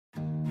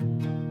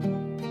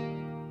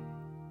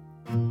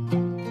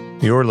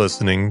You're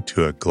listening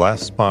to a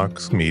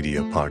Glassbox Media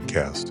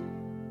podcast.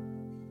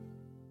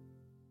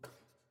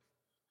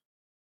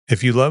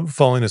 If you love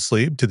falling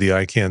asleep to the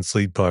I Can't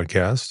Sleep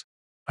podcast,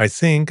 I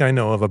think I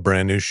know of a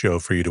brand new show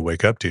for you to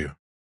wake up to.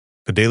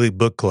 The Daily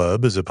Book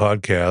Club is a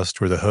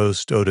podcast where the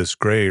host, Otis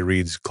Gray,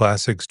 reads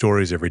classic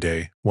stories every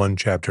day, one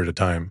chapter at a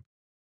time.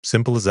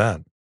 Simple as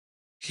that.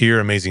 Hear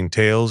amazing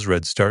tales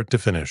read start to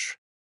finish.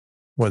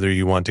 Whether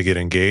you want to get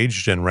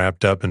engaged and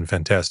wrapped up in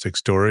fantastic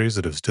stories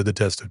that have stood the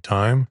test of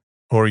time,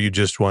 or you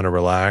just want to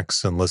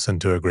relax and listen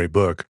to a great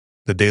book,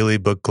 the Daily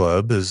Book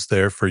Club is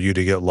there for you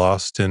to get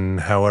lost in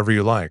however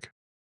you like.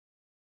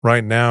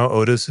 Right now,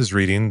 Otis is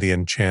reading The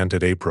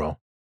Enchanted April.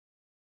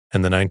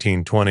 In the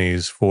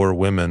 1920s, 4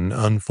 women,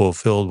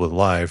 unfulfilled with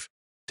life,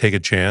 take a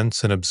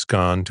chance and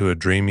abscond to a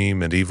dreamy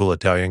medieval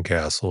Italian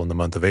castle in the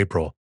month of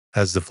April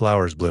as the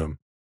flowers bloom.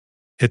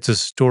 It's a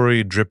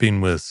story dripping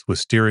with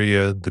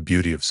wisteria, the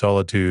beauty of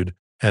solitude,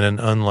 and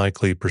an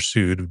unlikely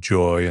pursuit of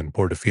joy in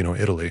Portofino,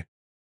 Italy.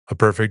 A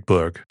perfect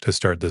book to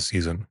start this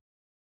season.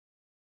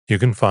 You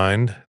can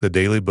find the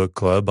Daily Book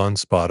Club on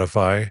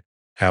Spotify,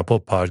 Apple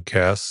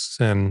Podcasts,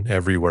 and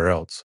everywhere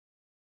else.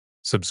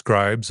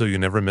 Subscribe so you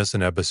never miss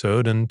an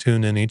episode and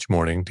tune in each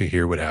morning to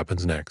hear what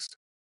happens next.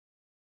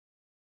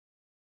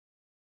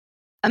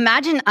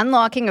 Imagine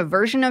unlocking a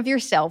version of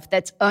yourself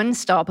that's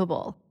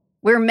unstoppable,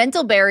 where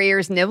mental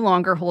barriers no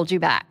longer hold you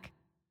back.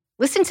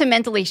 Listen to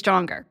Mentally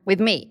Stronger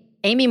with me,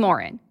 Amy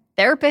Morin,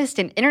 therapist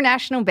and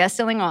international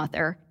best-selling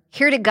author,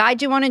 here to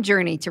guide you on a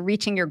journey to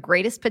reaching your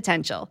greatest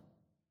potential.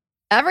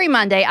 Every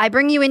Monday, I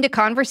bring you into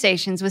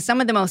conversations with some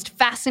of the most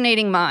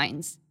fascinating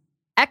minds.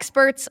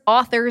 Experts,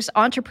 authors,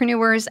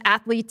 entrepreneurs,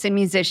 athletes, and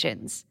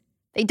musicians.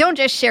 They don't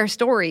just share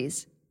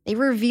stories. They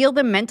reveal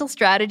the mental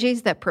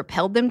strategies that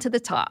propelled them to the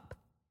top.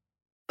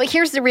 But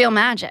here's the real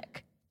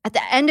magic. At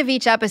the end of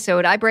each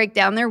episode, I break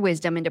down their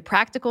wisdom into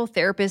practical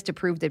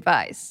therapist-approved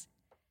advice.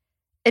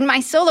 In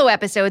my solo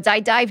episodes, I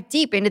dive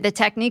deep into the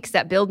techniques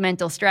that build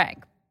mental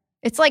strength.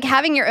 It's like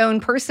having your own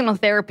personal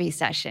therapy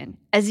session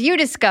as you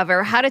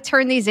discover how to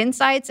turn these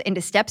insights into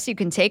steps you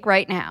can take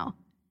right now.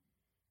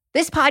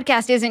 This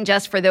podcast isn't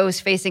just for those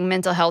facing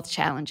mental health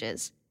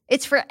challenges.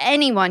 It's for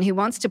anyone who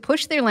wants to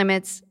push their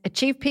limits,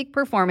 achieve peak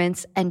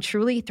performance, and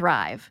truly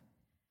thrive.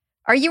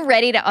 Are you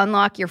ready to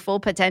unlock your full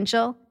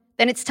potential?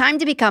 Then it's time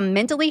to become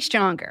mentally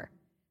stronger.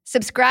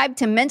 Subscribe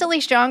to Mentally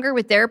Stronger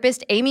with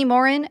therapist Amy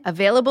Morin,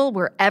 available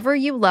wherever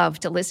you love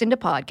to listen to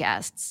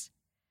podcasts.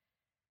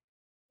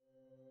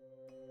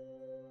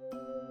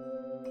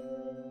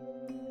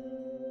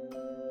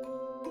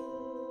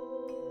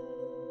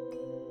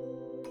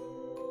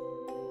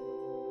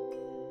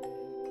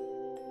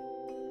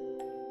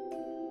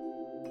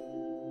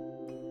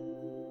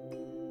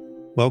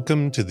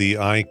 Welcome to the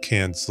I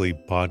Can't Sleep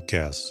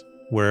podcast,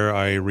 where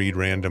I read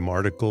random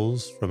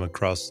articles from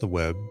across the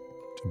web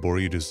to bore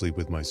you to sleep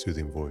with my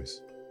soothing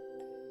voice.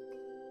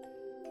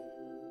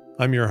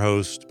 I'm your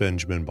host,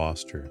 Benjamin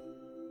Boster.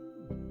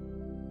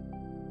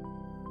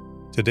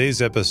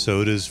 Today's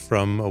episode is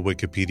from a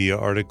Wikipedia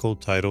article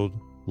titled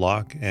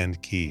Lock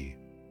and Key.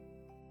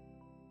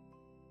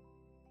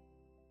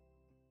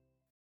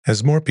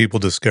 As more people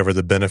discover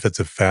the benefits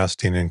of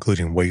fasting,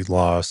 including weight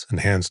loss,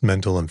 enhanced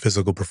mental and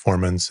physical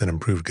performance, and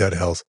improved gut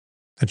health,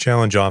 the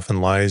challenge often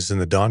lies in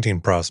the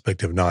daunting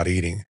prospect of not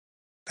eating.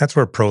 That's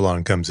where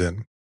Prolon comes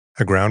in,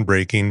 a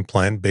groundbreaking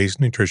plant-based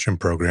nutrition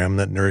program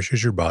that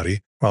nourishes your body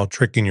while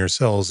tricking your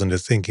cells into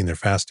thinking they're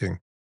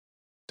fasting.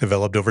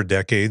 Developed over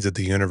decades at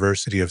the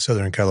University of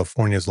Southern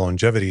California's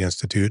Longevity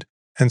Institute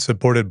and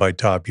supported by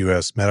top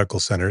U.S. medical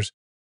centers,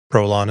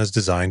 Prolon is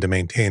designed to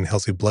maintain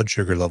healthy blood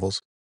sugar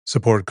levels,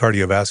 support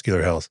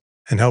cardiovascular health,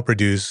 and help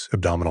reduce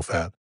abdominal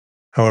fat.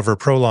 However,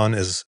 Prolon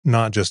is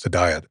not just a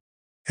diet.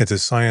 It's a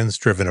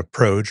science-driven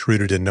approach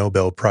rooted in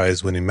Nobel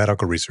Prize-winning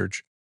medical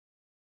research.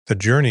 The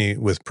journey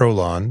with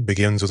Prolon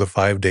begins with a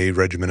 5-day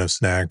regimen of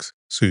snacks,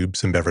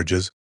 soups, and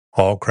beverages,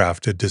 all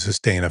crafted to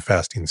sustain a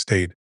fasting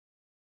state.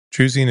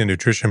 Choosing a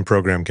nutrition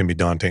program can be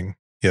daunting,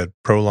 yet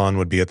Prolon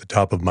would be at the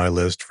top of my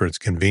list for its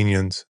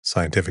convenience,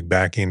 scientific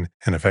backing,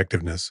 and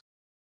effectiveness.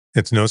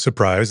 It's no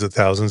surprise that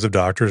thousands of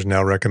doctors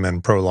now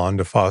recommend Prolon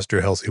to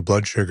foster healthy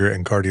blood sugar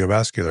and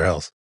cardiovascular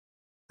health.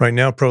 Right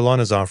now,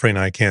 Prolon is offering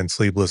I Can't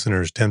Sleep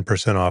listeners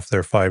 10% off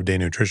their 5-day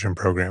nutrition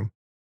program.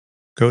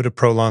 Go to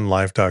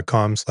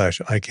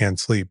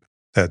prolonlife.com/ican'tsleep.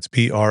 That's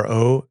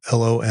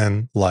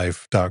PROLON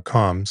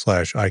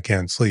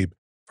life.com/ican'tsleep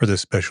for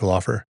this special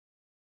offer.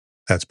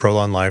 That's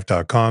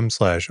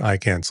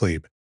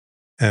prolonlife.com/ican'tsleep.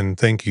 And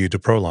thank you to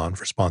Prolon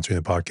for sponsoring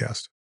the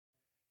podcast.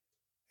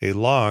 A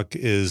lock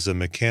is a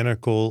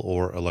mechanical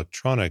or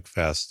electronic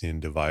fasting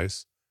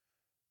device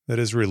that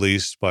is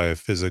released by a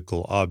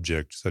physical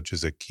object such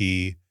as a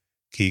key,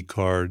 key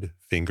card,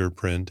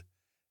 fingerprint,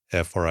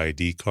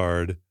 FRID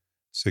card,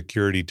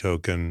 security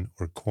token,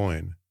 or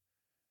coin,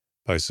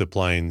 by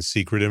supplying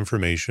secret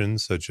information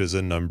such as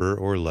a number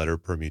or letter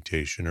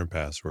permutation or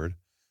password,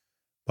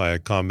 by a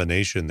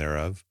combination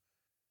thereof,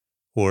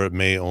 or it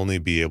may only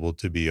be able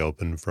to be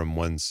opened from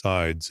one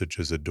side such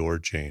as a door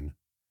chain.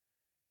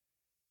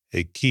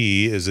 A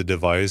key is a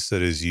device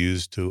that is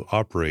used to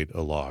operate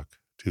a lock,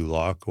 to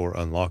lock or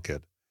unlock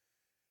it.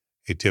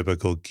 A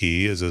typical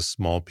key is a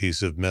small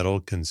piece of metal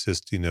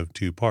consisting of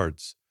two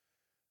parts: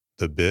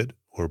 the bit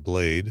or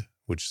blade,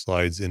 which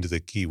slides into the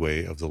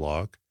keyway of the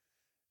lock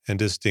and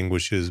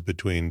distinguishes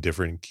between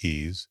different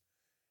keys,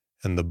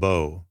 and the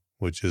bow,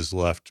 which is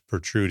left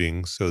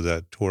protruding so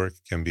that torque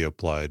can be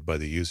applied by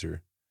the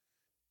user.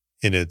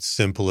 In its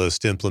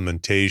simplest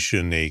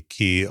implementation, a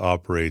key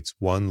operates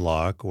one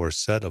lock or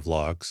set of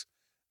locks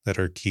that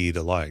are keyed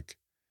alike,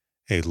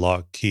 a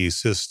lock-key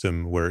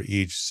system where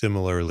each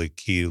similarly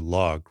keyed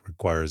lock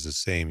requires the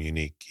same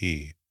unique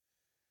key.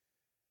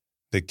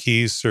 The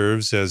key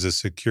serves as a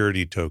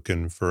security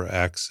token for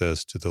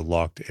access to the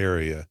locked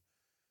area.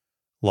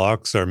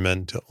 Locks are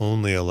meant to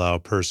only allow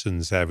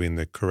persons having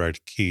the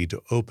correct key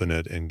to open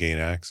it and gain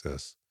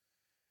access.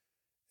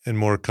 In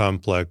more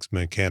complex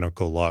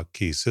mechanical lock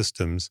key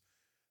systems,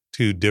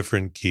 two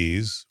different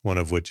keys, one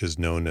of which is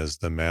known as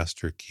the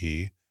master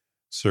key,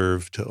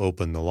 serve to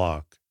open the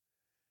lock.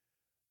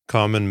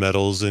 Common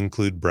metals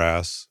include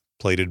brass,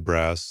 plated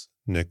brass,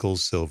 nickel,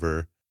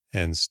 silver,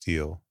 and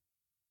steel.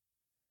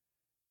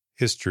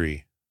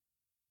 History.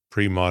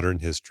 Pre-modern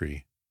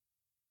history.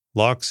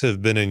 Locks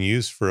have been in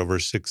use for over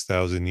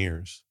 6,000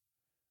 years,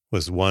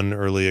 with one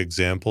early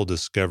example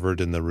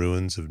discovered in the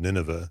ruins of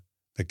Nineveh,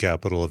 the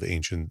capital of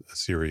ancient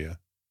Assyria.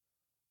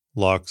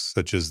 Locks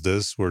such as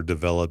this were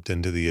developed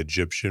into the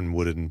Egyptian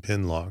wooden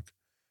pin lock,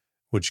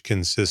 which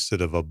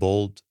consisted of a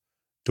bolt,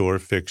 door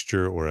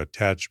fixture or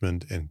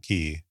attachment, and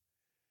key.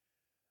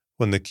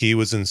 When the key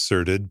was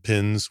inserted,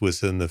 pins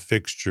within the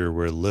fixture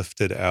were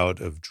lifted out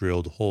of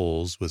drilled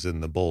holes within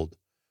the bolt,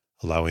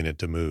 allowing it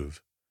to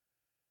move.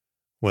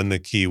 When the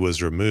key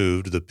was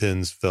removed, the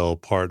pins fell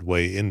part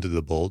way into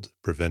the bolt,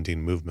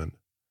 preventing movement.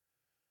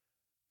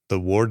 The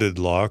warded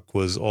lock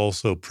was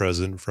also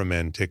present from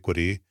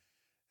antiquity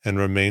and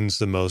remains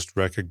the most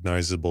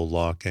recognizable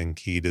lock and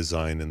key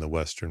design in the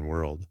Western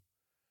world.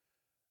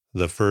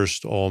 The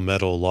first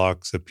all-metal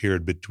locks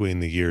appeared between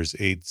the years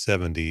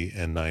 870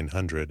 and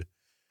 900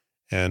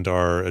 and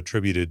are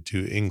attributed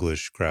to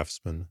English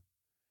craftsmen.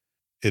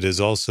 It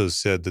is also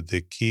said that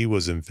the key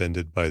was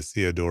invented by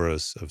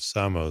Theodorus of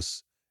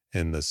Samos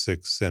in the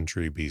 6th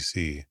century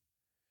BC.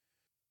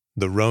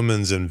 The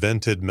Romans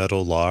invented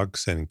metal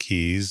locks and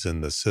keys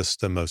and the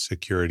system of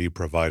security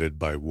provided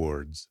by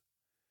wards.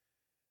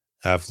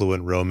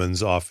 Affluent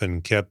Romans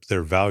often kept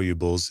their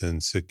valuables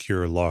in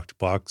secure locked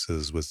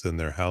boxes within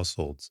their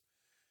households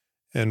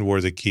and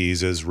wore the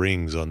keys as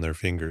rings on their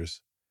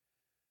fingers.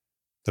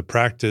 The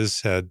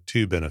practice had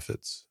two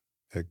benefits.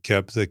 It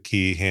kept the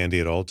key handy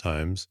at all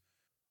times,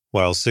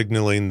 while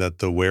signaling that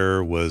the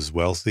wearer was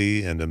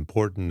wealthy and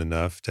important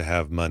enough to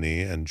have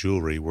money and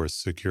jewelry worth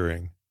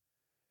securing.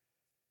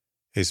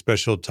 A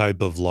special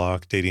type of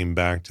lock dating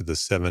back to the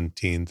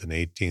 17th and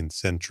 18th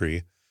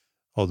century,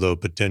 although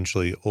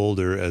potentially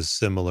older as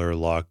similar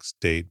locks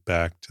date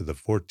back to the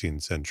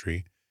 14th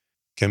century,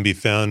 can be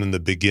found in the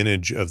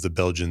beginnage of the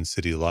Belgian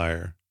city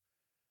lyre.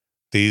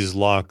 These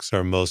locks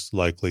are most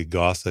likely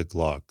Gothic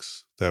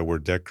locks that were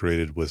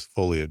decorated with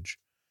foliage,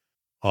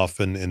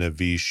 often in a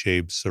V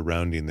shape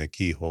surrounding the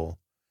keyhole.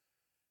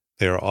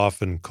 They are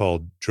often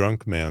called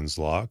drunk man's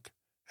lock.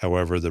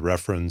 However, the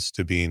reference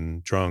to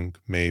being drunk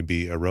may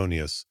be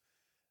erroneous,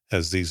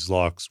 as these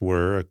locks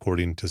were,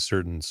 according to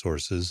certain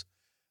sources,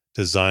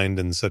 designed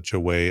in such a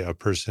way a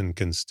person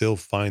can still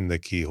find the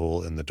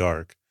keyhole in the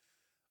dark,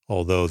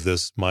 although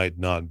this might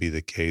not be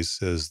the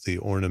case as the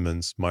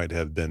ornaments might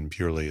have been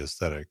purely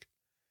aesthetic.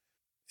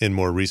 In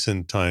more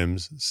recent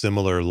times,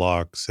 similar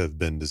locks have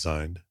been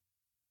designed.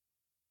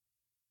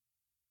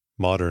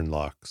 Modern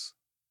locks.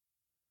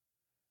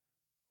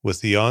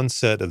 With the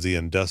onset of the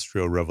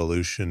Industrial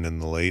Revolution in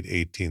the late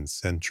 18th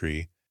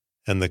century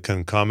and the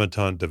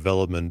concomitant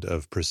development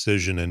of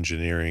precision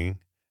engineering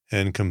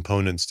and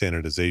component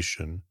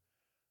standardization,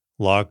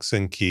 locks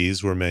and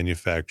keys were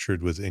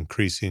manufactured with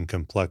increasing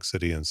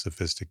complexity and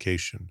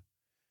sophistication.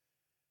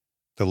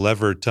 The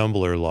lever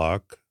tumbler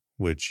lock,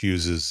 which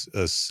uses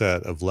a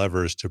set of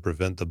levers to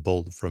prevent the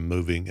bolt from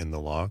moving in the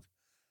lock,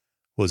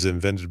 was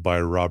invented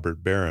by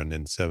Robert Barron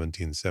in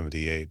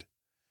 1778.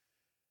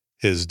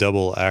 His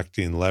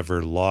double-acting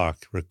lever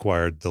lock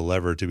required the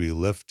lever to be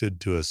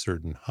lifted to a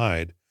certain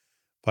height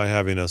by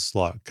having a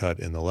slot cut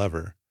in the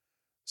lever,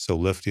 so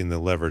lifting the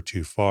lever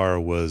too far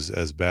was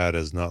as bad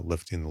as not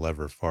lifting the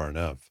lever far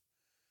enough.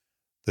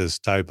 This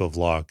type of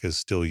lock is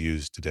still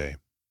used today.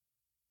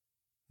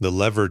 The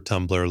lever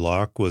tumbler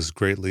lock was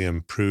greatly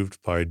improved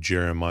by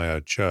Jeremiah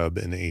Chubb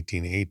in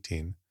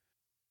 1818.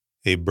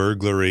 A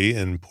burglary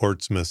in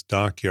Portsmouth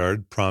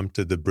dockyard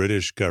prompted the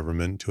British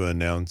government to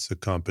announce a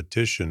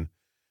competition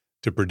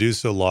to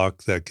produce a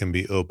lock that can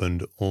be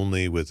opened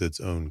only with its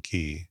own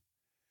key.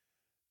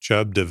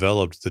 Chubb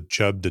developed the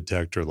Chubb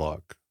detector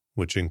lock,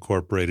 which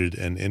incorporated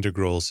an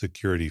integral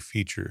security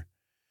feature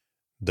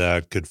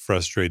that could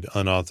frustrate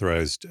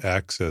unauthorized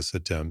access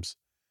attempts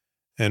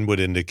and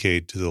would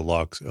indicate to the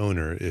lock's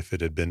owner if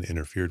it had been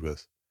interfered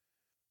with.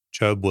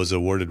 Chubb was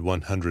awarded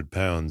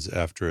 £100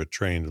 after a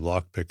trained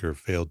lockpicker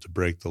failed to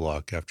break the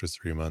lock after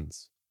 3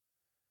 months.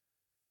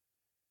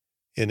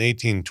 In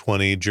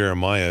 1820,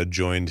 Jeremiah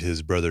joined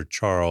his brother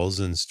Charles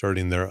in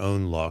starting their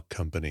own lock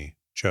company,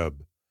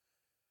 Chubb.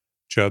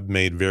 Chubb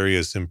made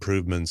various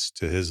improvements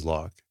to his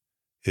lock.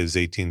 His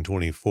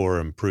 1824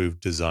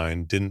 improved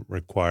design didn't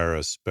require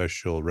a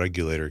special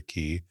regulator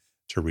key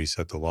to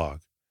reset the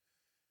lock.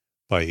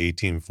 By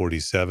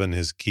 1847,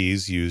 his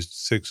keys used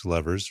 6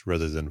 levers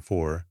rather than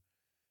 4,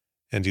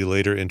 and he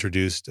later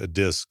introduced a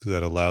disc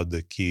that allowed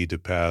the key to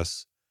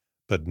pass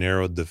but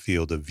narrowed the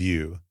field of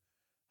view,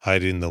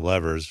 hiding the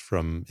levers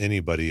from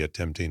anybody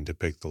attempting to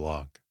pick the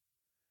lock.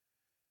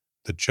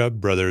 The Chubb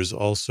brothers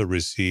also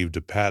received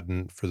a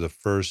patent for the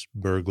first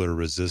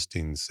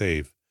burglar-resisting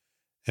safe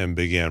and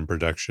began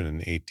production in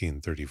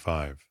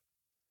 1835.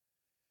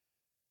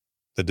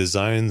 The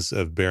designs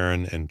of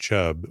Barron and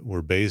Chubb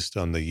were based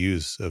on the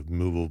use of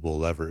movable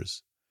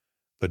levers,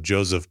 but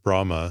Joseph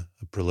Bramah,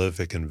 a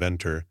prolific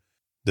inventor,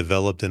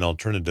 developed an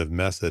alternative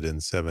method in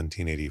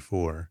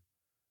 1784.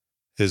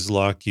 His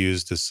lock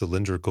used a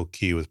cylindrical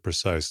key with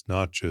precise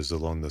notches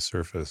along the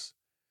surface.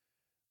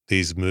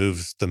 These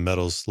moved the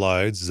metal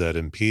slides that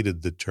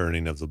impeded the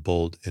turning of the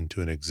bolt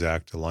into an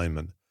exact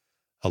alignment,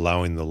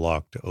 allowing the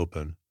lock to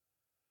open.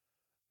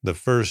 The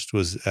first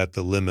was at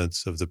the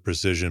limits of the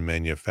precision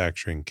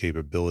manufacturing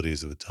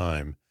capabilities of the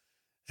time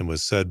and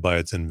was said by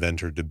its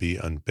inventor to be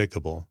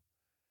unpickable.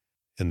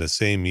 In the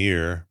same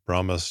year,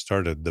 Bramah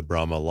started the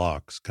Bramah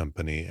Locks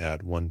Company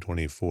at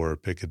 124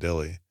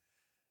 Piccadilly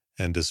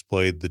and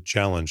displayed the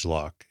Challenge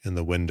Lock in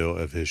the window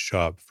of his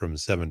shop from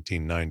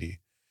 1790,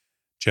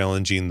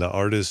 challenging the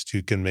artist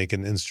who can make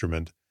an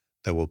instrument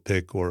that will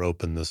pick or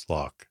open this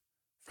lock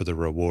for the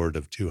reward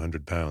of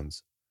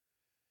 £200.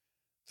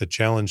 The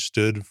challenge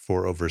stood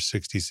for over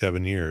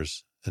 67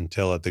 years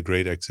until at the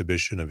Great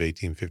Exhibition of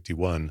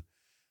 1851,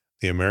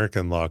 the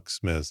American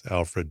locksmith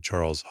Alfred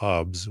Charles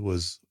Hobbs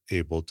was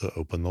able to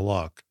open the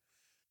lock,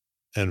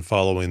 and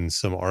following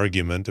some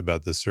argument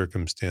about the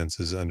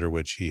circumstances under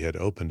which he had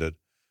opened it,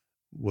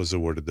 was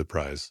awarded the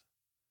prize.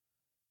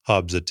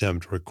 Hobbs'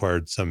 attempt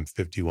required some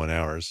 51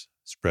 hours,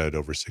 spread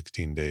over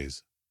 16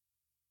 days.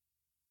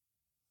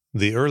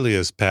 The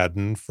earliest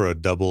patent for a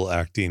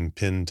double-acting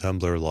pin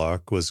tumbler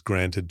lock was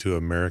granted to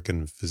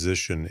American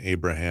physician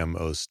Abraham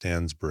O.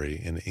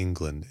 Stansbury in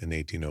England in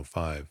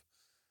 1805.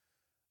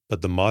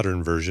 But the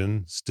modern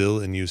version, still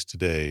in use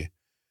today,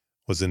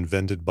 was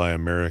invented by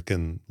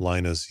American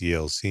Linus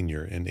Yale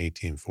Sr. in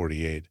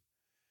 1848.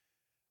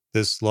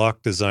 This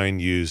lock design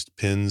used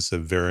pins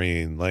of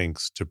varying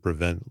lengths to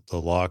prevent the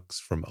locks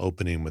from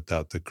opening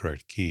without the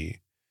correct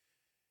key.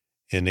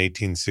 In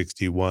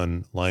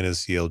 1861,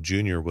 Linus Yale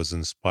Jr. was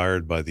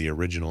inspired by the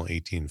original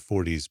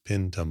 1840s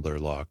pin tumbler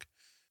lock,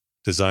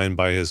 designed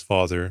by his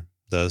father,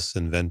 thus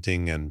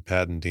inventing and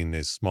patenting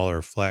a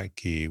smaller flat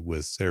key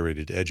with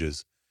serrated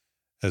edges,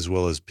 as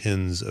well as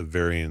pins of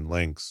varying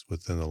lengths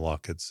within the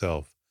lock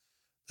itself,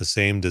 the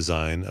same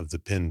design of the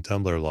pin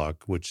tumbler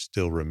lock which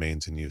still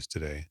remains in use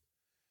today.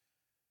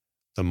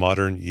 The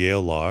modern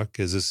Yale lock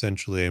is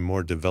essentially a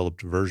more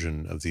developed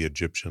version of the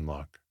Egyptian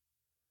lock.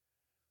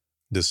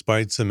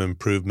 Despite some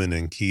improvement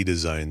in key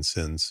design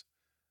since,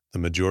 the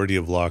majority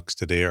of locks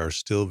today are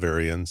still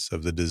variants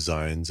of the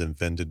designs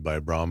invented by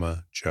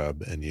Bramah,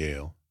 Chubb, and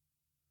Yale.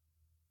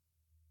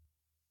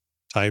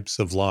 Types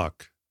of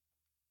lock: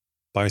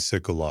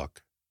 bicycle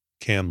lock,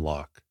 cam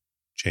lock,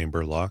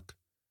 chamber lock,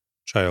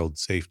 child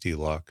safety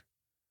lock,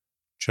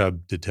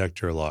 Chubb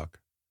detector lock,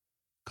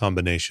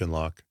 combination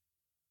lock,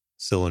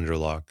 cylinder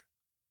lock,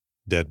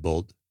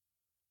 deadbolt,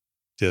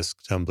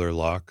 disc tumbler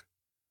lock,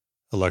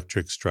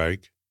 electric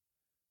strike,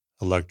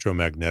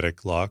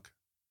 electromagnetic lock,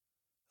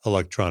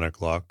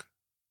 electronic lock,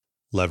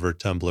 lever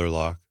tumbler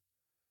lock,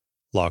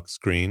 lock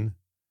screen,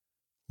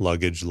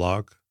 luggage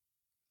lock,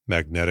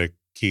 magnetic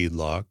keyed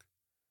lock,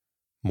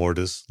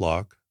 mortise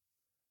lock,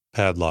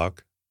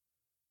 padlock,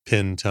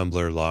 pin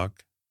tumbler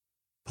lock,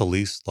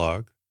 police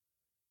lock,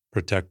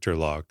 protector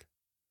lock,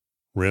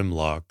 rim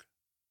lock,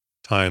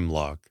 time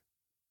lock,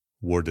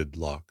 warded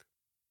lock.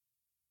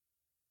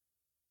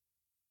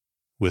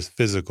 With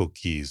physical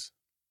keys: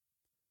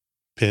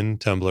 pin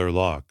tumbler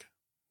lock.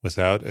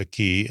 Without a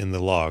key in the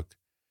lock,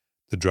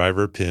 the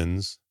driver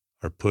pins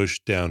are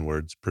pushed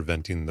downwards,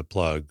 preventing the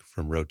plug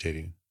from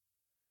rotating.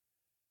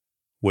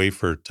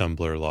 Wafer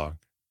tumbler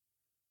lock.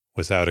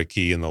 Without a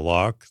key in the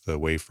lock, the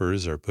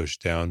wafers are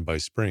pushed down by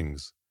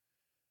springs.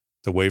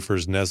 The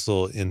wafers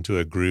nestle into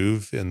a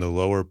groove in the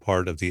lower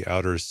part of the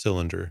outer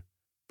cylinder,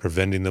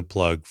 preventing the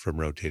plug from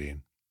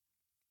rotating.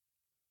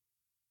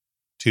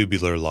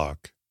 Tubular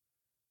lock.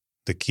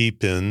 The key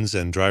pins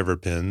and driver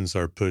pins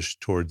are pushed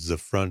towards the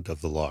front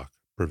of the lock,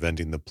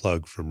 preventing the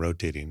plug from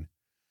rotating.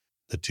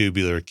 The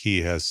tubular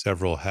key has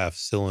several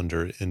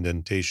half-cylinder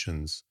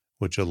indentations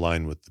which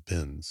align with the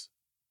pins.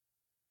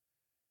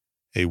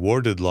 A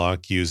warded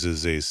lock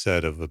uses a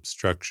set of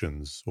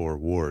obstructions, or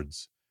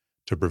wards,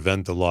 to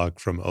prevent the lock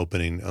from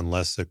opening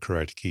unless the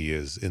correct key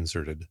is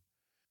inserted.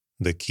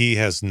 The key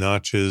has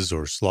notches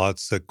or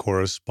slots that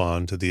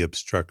correspond to the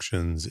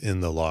obstructions in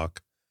the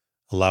lock,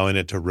 allowing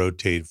it to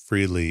rotate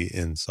freely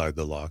inside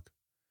the lock.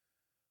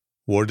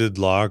 Warded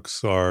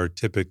locks are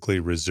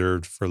typically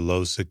reserved for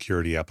low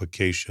security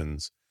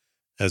applications,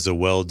 as a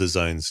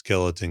well-designed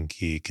skeleton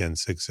key can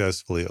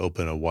successfully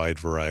open a wide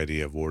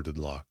variety of warded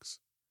locks.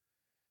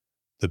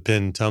 The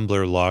pin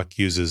tumbler lock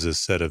uses a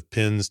set of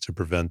pins to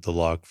prevent the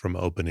lock from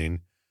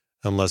opening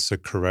unless the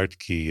correct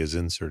key is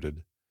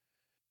inserted.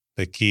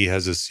 The key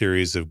has a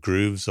series of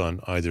grooves on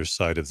either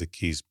side of the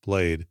key's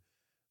blade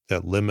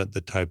that limit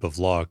the type of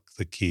lock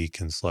the key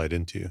can slide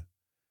into.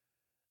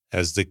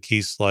 As the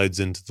key slides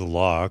into the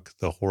lock,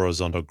 the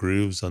horizontal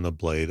grooves on the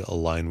blade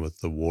align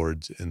with the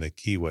wards in the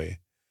keyway,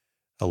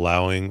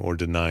 allowing or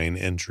denying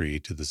entry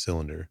to the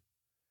cylinder.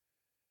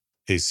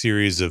 A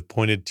series of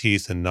pointed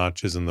teeth and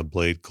notches in the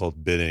blade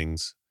called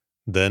bittings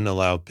then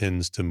allow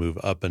pins to move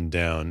up and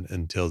down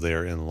until they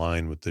are in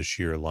line with the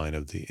shear line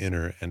of the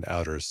inner and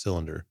outer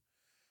cylinder,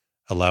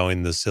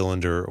 allowing the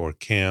cylinder or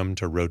cam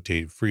to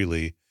rotate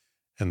freely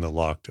and the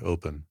lock to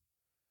open.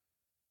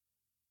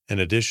 An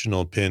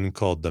additional pin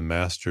called the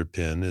master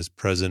pin is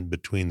present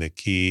between the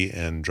key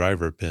and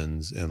driver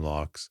pins in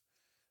locks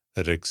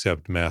that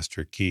accept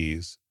master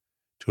keys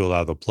to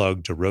allow the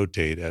plug to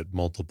rotate at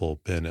multiple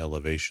pin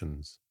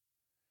elevations.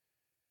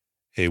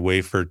 A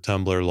wafer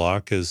tumbler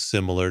lock is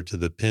similar to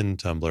the pin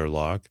tumbler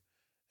lock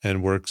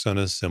and works on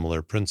a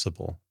similar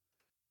principle.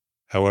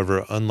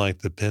 However, unlike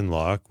the pin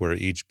lock, where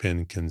each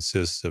pin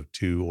consists of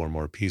two or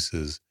more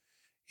pieces,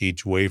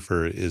 each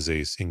wafer is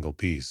a single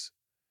piece.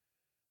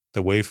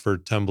 The wafer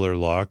tumbler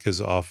lock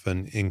is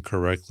often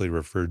incorrectly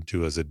referred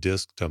to as a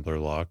disc tumbler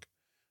lock,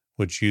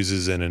 which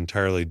uses an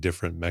entirely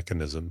different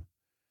mechanism.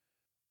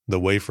 The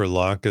wafer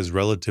lock is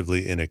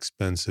relatively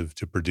inexpensive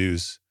to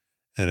produce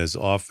and is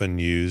often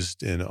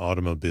used in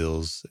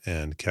automobiles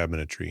and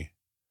cabinetry.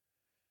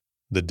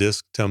 The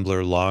disc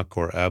tumbler lock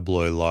or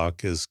abloy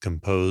lock is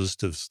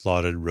composed of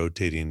slotted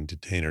rotating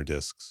detainer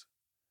discs.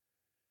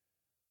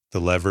 The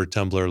lever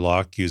tumbler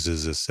lock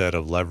uses a set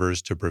of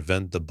levers to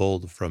prevent the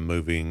bolt from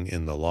moving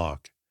in the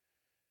lock.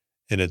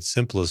 In its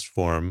simplest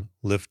form,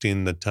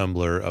 lifting the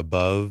tumbler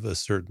above a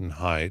certain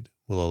height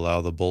will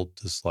allow the bolt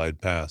to slide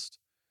past.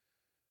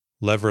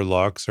 Lever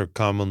locks are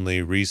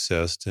commonly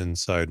recessed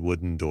inside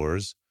wooden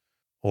doors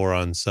or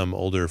on some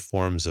older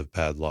forms of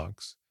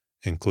padlocks,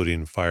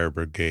 including fire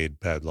brigade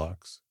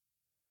padlocks.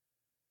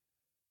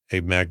 A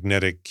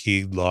magnetic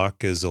key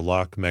lock is a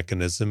lock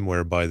mechanism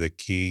whereby the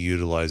key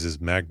utilizes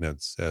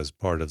magnets as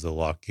part of the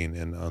locking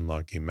and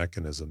unlocking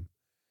mechanism.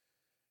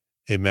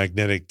 A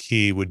magnetic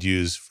key would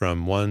use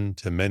from one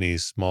to many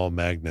small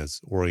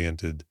magnets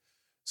oriented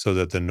so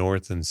that the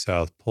north and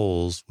south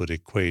poles would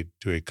equate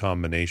to a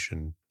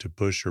combination to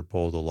push or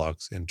pull the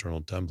lock's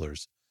internal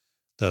tumblers,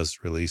 thus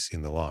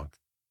releasing the lock.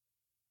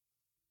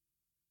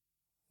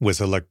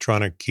 With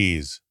electronic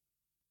keys.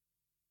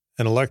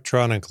 An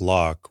electronic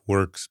lock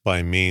works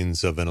by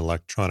means of an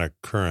electronic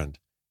current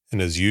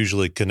and is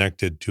usually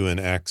connected to an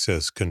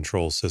access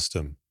control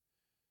system.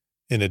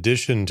 In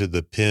addition to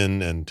the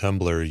pin and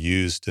tumbler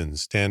used in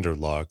standard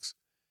locks,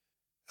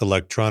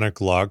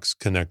 electronic locks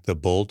connect the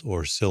bolt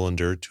or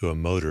cylinder to a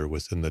motor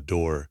within the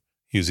door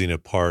using a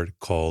part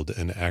called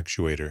an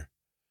actuator.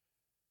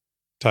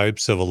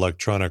 Types of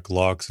electronic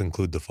locks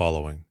include the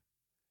following.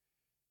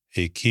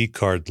 A key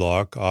card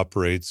lock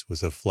operates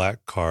with a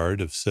flat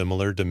card of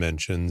similar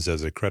dimensions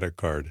as a credit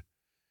card.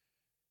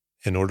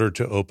 In order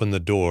to open the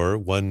door,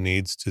 one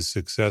needs to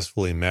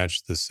successfully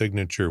match the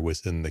signature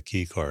within the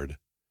key card.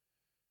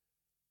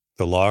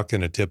 The lock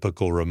in a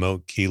typical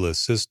remote keyless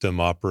system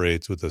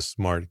operates with a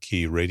smart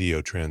key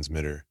radio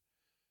transmitter.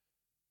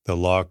 The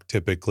lock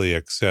typically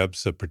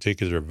accepts a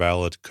particular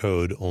valid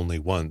code only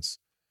once,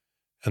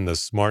 and the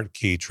smart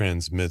key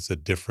transmits a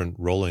different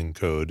rolling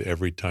code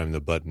every time the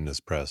button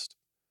is pressed.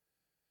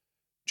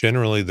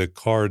 Generally, the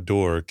car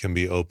door can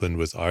be opened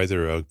with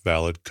either a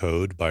valid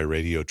code by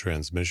radio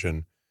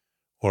transmission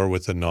or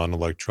with a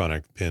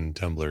non-electronic pin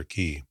tumbler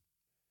key.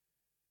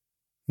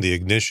 The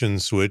ignition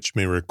switch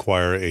may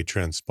require a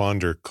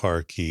transponder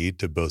car key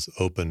to both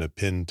open a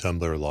pin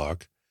tumbler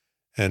lock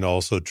and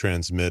also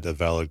transmit a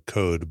valid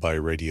code by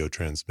radio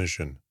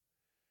transmission.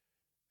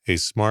 A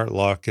smart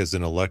lock is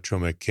an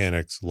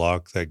electromechanics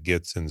lock that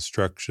gets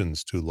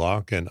instructions to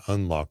lock and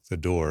unlock the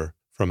door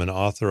from an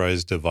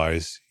authorized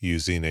device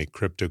using a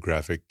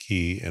cryptographic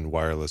key and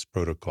wireless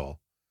protocol.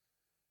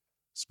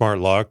 Smart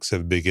locks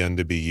have begun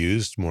to be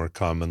used more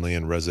commonly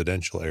in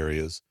residential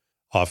areas,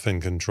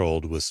 often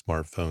controlled with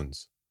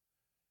smartphones.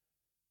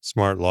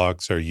 Smart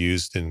locks are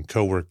used in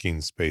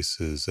co-working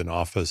spaces and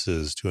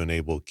offices to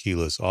enable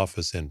keyless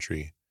office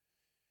entry.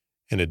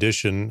 In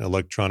addition,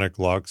 electronic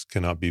locks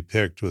cannot be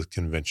picked with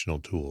conventional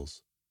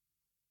tools.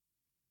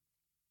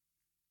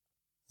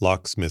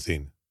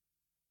 Locksmithing.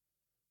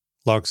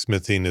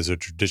 Locksmithing is a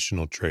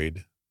traditional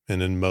trade,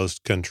 and in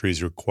most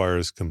countries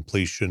requires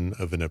completion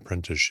of an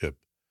apprenticeship.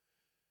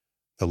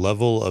 The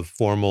level of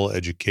formal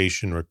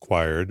education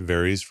required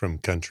varies from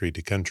country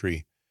to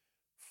country.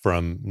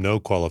 from no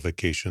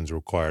qualifications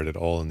required at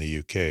all in the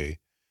UK,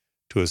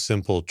 to a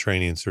simple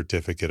training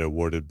certificate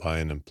awarded by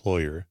an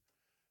employer,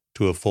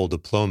 to a full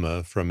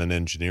diploma from an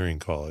engineering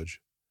college.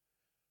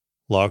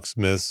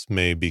 Locksmiths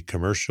may be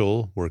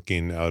commercial,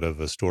 working out of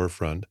a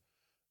storefront,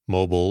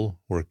 mobile,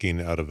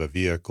 working out of a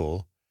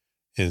vehicle,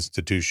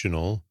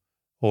 institutional,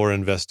 or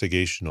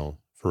investigational,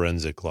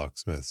 forensic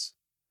locksmiths.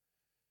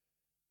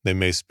 They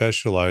may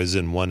specialize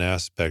in one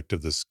aspect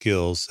of the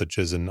skill, such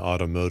as an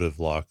automotive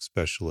lock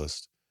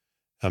specialist,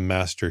 a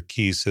master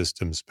key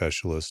system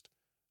specialist,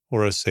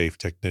 or a safe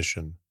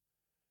technician.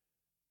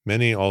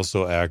 Many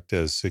also act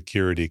as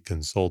security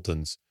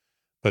consultants,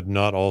 but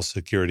not all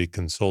security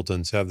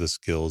consultants have the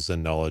skills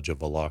and knowledge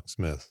of a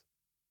locksmith.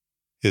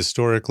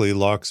 Historically,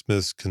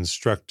 locksmiths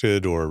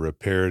constructed or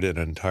repaired an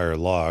entire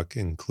lock,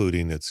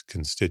 including its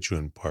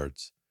constituent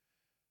parts.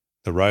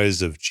 The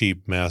rise of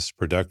cheap mass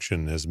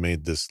production has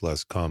made this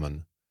less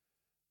common.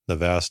 The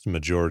vast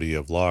majority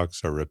of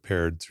locks are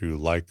repaired through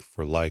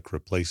like-for-like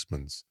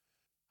replacements,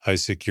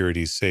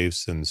 high-security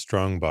safes and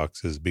strong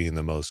boxes being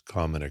the most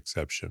common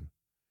exception.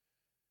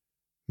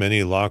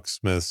 Many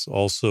locksmiths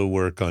also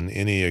work on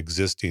any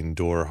existing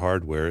door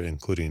hardware,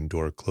 including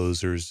door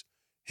closers,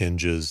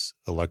 hinges,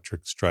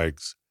 electric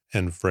strikes,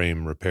 and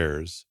frame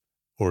repairs,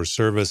 or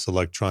service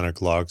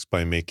electronic locks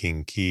by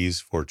making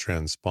keys for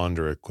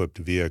transponder-equipped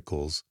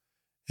vehicles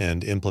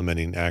and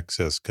implementing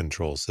access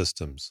control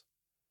systems.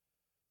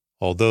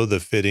 Although the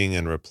fitting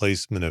and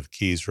replacement of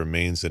keys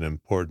remains an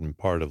important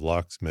part of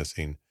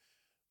locksmithing,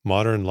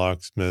 modern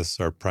locksmiths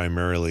are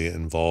primarily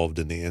involved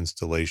in the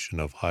installation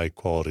of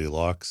high-quality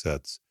lock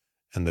sets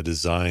and the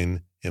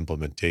design,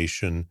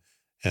 implementation,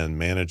 and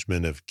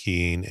management of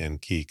keying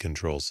and key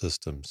control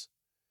systems.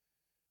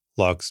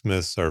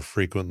 Locksmiths are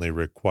frequently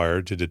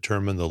required to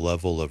determine the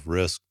level of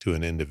risk to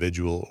an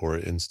individual or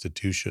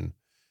institution,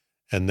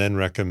 and then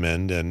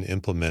recommend and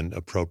implement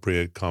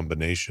appropriate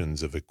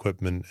combinations of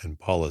equipment and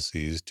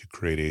policies to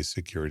create a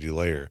security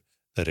layer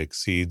that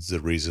exceeds the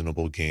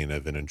reasonable gain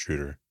of an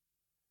intruder.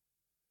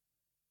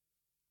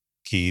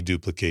 Key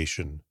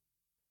duplication.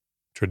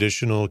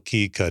 Traditional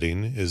key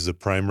cutting is the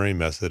primary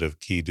method of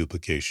key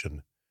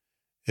duplication.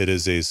 It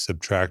is a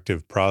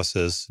subtractive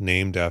process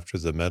named after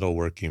the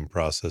metalworking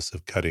process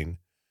of cutting,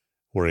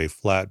 where a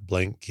flat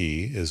blank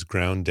key is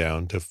ground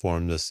down to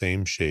form the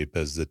same shape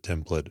as the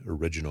template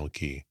original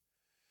key.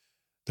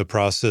 The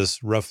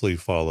process roughly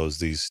follows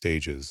these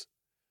stages.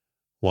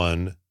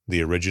 1.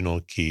 The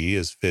original key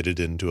is fitted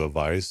into a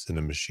vise in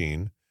a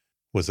machine,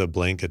 with a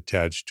blank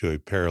attached to a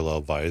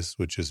parallel vise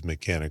which is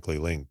mechanically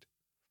linked.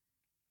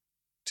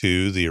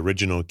 2. The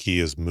original key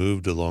is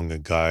moved along a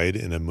guide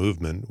in a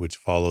movement which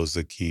follows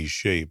the key's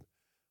shape,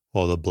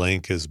 while the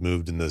blank is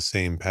moved in the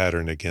same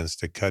pattern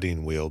against a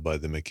cutting wheel by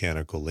the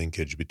mechanical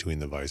linkage between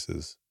the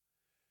vices.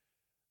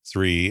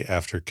 3.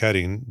 After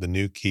cutting, the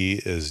new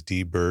key is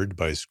deburred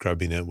by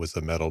scrubbing it with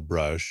a metal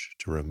brush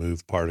to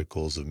remove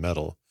particles of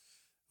metal,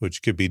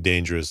 which could be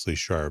dangerously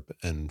sharp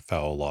and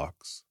foul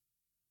locks.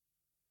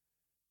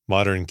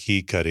 Modern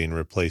key cutting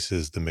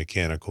replaces the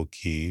mechanical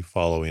key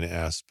following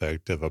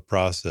aspect of a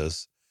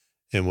process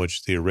in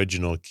which the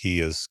original key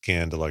is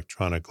scanned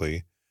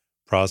electronically,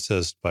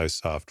 processed by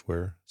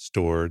software,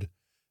 stored,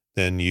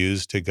 then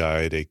used to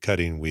guide a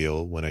cutting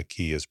wheel when a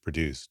key is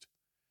produced.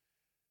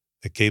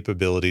 The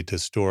capability to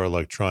store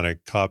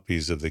electronic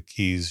copies of the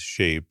key's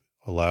shape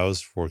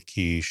allows for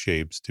key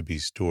shapes to be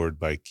stored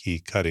by key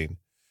cutting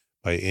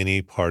by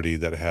any party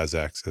that has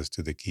access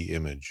to the key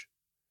image.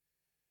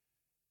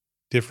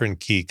 Different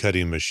key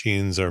cutting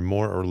machines are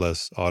more or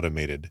less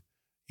automated,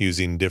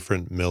 using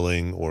different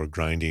milling or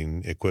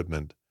grinding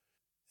equipment,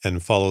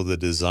 and follow the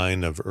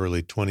design of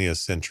early 20th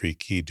century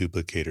key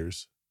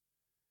duplicators.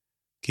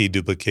 Key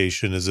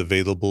duplication is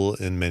available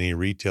in many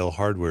retail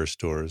hardware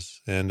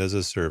stores and as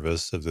a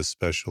service of the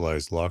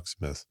specialized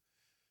locksmith,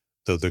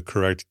 though the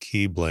correct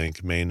key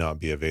blank may not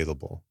be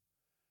available.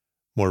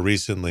 More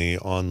recently,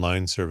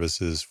 online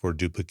services for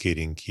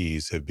duplicating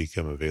keys have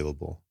become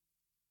available.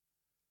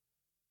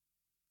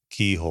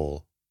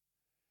 Keyhole.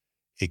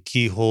 A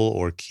keyhole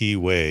or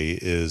keyway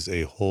is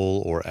a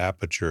hole or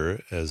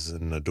aperture, as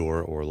in a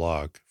door or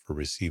lock, for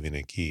receiving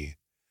a key.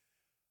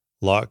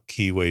 Lock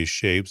keyway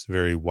shapes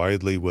vary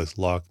widely with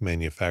lock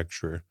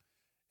manufacturer,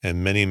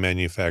 and many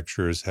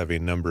manufacturers have a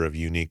number of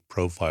unique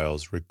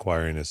profiles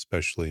requiring a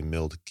specially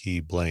milled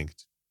key blank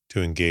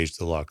to engage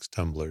the lock's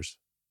tumblers.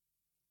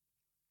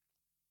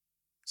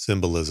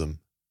 Symbolism.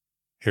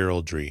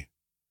 Heraldry.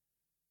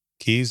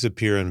 Keys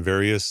appear in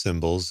various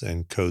symbols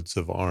and coats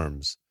of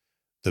arms,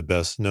 the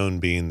best known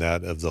being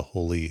that of the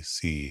Holy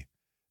See,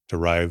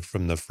 derived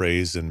from the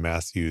phrase in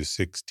Matthew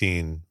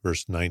 16,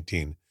 verse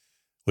 19,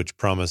 which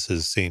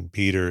promises St.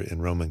 Peter in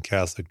Roman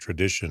Catholic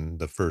tradition,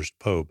 the first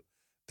pope,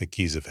 the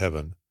keys of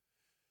heaven.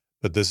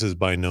 But this is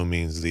by no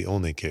means the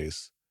only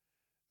case.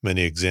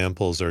 Many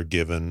examples are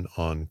given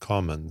on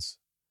commons: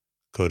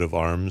 coat of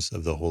arms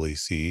of the Holy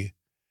See,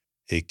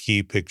 a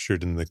key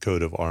pictured in the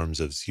coat of arms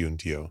of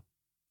Siuntio.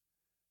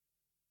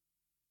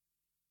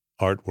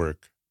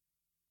 Artwork.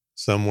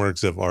 Some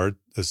works of art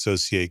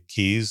associate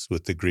keys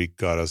with the Greek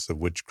goddess of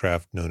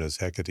witchcraft known as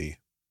Hecate.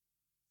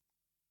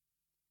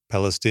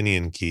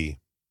 Palestinian key.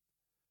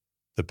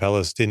 The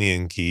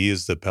Palestinian key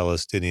is the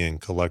Palestinian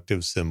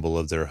collective symbol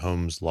of their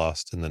homes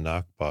lost in the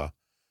Nakba,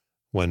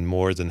 when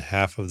more than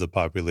half of the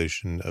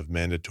population of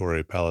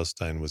Mandatory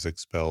Palestine was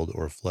expelled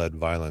or fled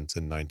violence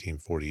in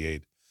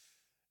 1948,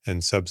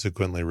 and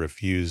subsequently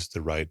refused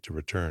the right to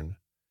return.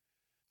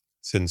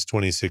 Since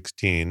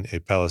 2016, a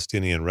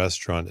Palestinian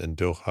restaurant in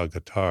Doha,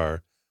 Qatar,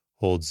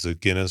 holds the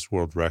Guinness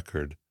World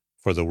Record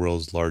for the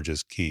world's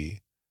largest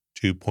key,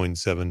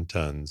 2.7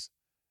 tons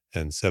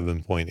and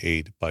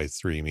 7.8 by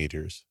 3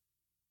 meters.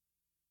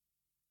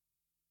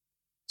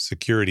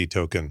 Security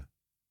token.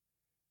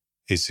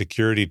 A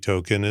security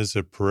token is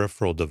a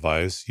peripheral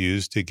device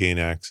used to gain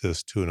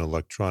access to an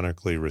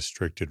electronically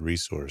restricted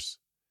resource.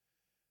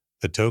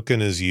 The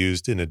token is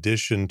used in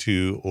addition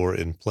to or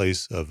in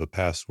place of a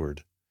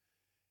password.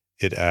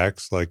 It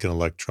acts like an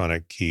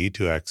electronic key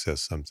to access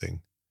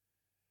something.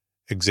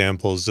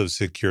 Examples of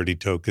security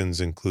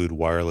tokens include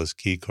wireless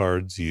key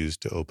cards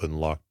used to open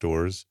locked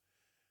doors,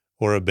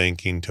 or a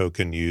banking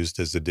token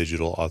used as a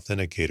digital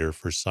authenticator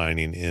for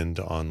signing in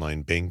to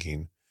online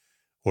banking,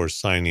 or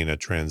signing a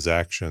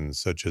transaction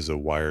such as a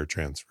wire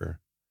transfer.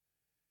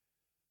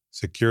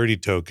 Security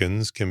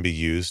tokens can be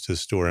used to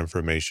store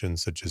information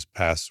such as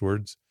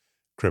passwords,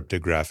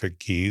 cryptographic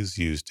keys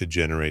used to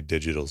generate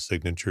digital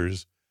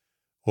signatures,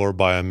 or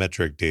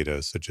biometric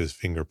data such as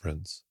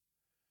fingerprints.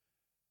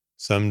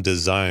 Some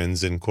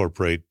designs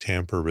incorporate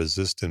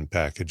tamper-resistant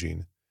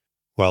packaging,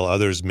 while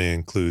others may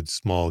include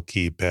small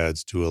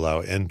keypads to allow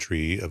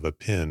entry of a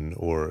PIN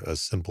or a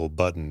simple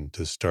button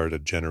to start a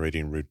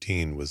generating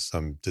routine with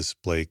some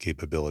display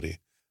capability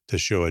to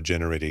show a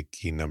generated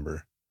key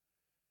number.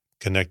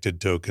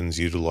 Connected tokens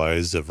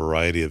utilize a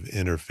variety of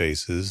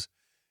interfaces,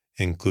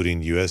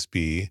 including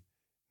USB,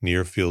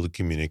 near-field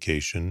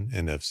communication,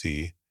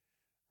 NFC,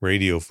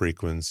 radio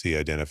frequency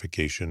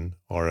identification,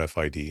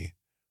 RFID,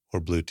 or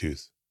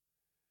Bluetooth.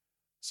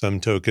 Some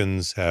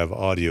tokens have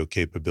audio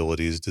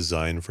capabilities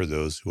designed for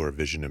those who are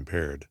vision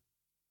impaired.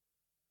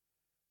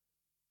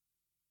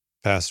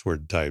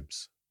 Password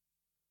types.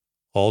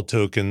 All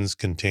tokens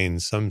contain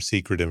some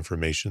secret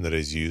information that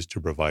is used to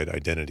provide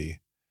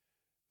identity.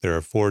 There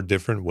are 4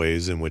 different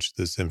ways in which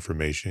this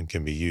information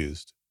can be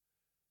used.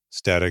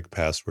 Static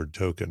password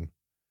token.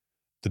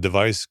 The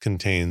device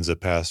contains a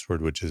password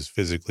which is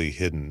physically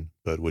hidden,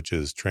 but which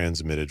is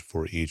transmitted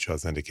for each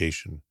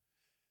authentication.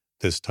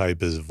 This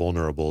type is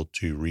vulnerable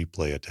to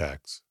replay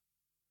attacks.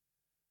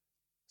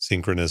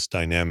 Synchronous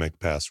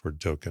dynamic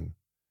password token.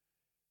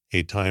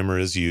 A timer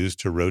is used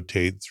to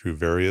rotate through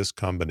various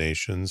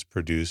combinations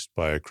produced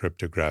by a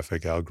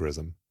cryptographic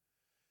algorithm.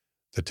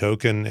 The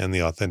token and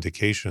the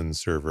authentication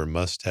server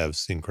must have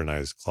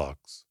synchronized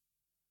clocks.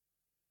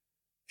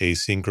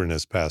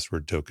 Asynchronous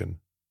password token.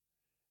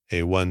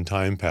 A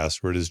one-time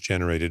password is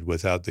generated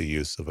without the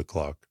use of a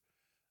clock,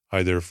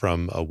 either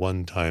from a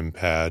one-time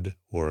pad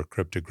or a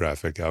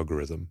cryptographic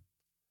algorithm.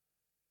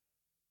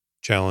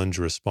 Challenge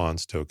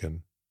response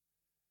token.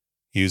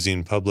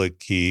 Using public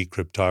key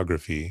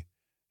cryptography,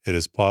 it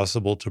is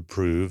possible to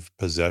prove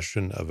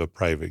possession of a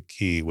private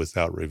key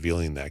without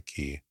revealing that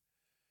key.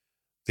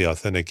 The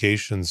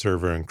authentication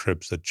server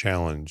encrypts a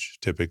challenge,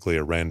 typically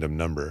a random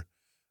number,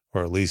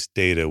 or at least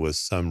data with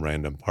some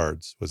random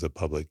parts, with a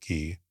public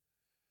key.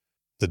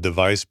 The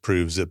device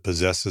proves it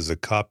possesses a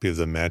copy of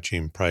the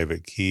matching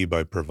private key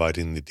by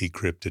providing the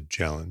decrypted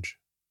challenge.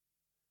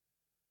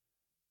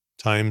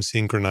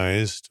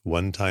 Time-synchronized,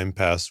 one-time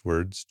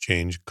passwords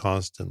change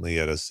constantly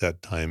at a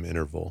set time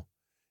interval,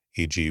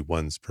 e.g.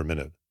 once per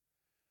minute.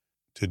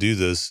 To do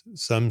this,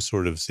 some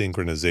sort of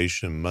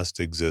synchronization must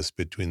exist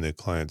between the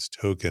client's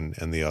token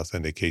and the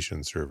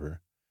authentication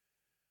server.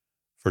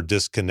 For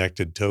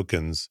disconnected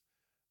tokens,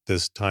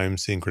 this time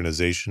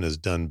synchronization is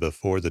done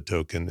before the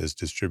token is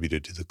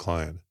distributed to the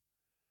client.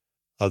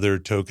 Other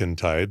token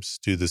types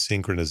do the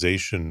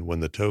synchronization when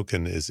the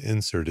token is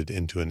inserted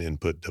into an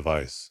input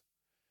device.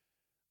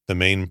 The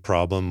main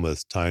problem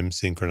with time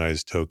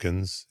synchronized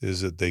tokens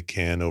is that they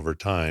can, over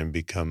time,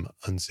 become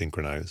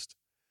unsynchronized.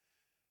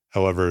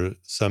 However,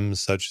 some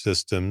such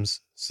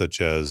systems, such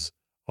as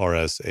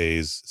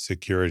RSA's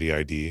security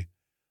ID,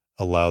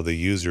 allow the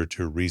user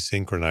to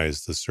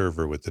resynchronize the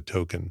server with the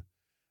token,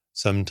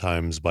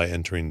 sometimes by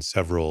entering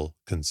several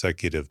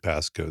consecutive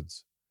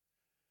passcodes.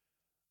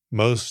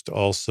 Most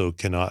also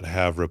cannot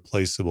have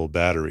replaceable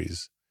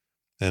batteries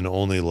and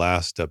only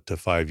last up to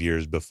 5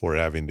 years before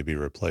having to be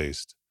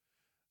replaced,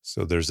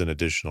 so there's an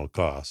additional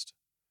cost.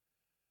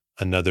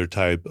 Another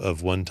type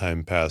of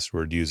one-time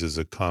password uses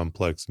a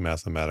complex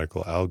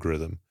mathematical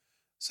algorithm,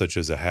 such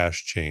as a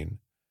hash chain,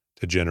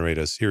 to generate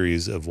a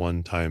series of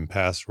one-time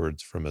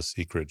passwords from a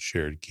secret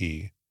shared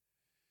key.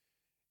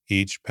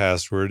 Each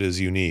password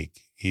is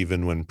unique,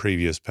 even when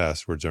previous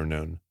passwords are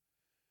known.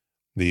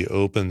 The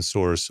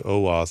open-source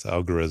OAuth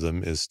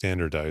algorithm is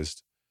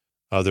standardized.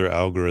 Other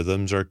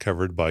algorithms are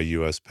covered by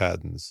U.S.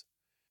 patents.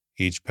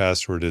 Each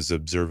password is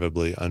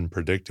observably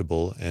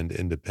unpredictable and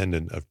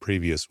independent of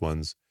previous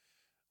ones,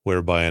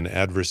 whereby an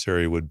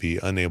adversary would be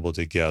unable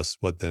to guess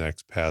what the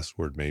next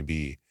password may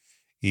be,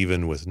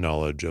 even with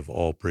knowledge of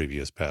all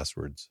previous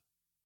passwords.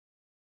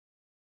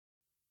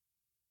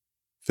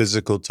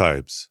 Physical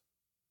types.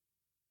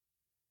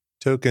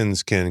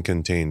 Tokens can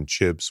contain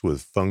chips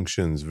with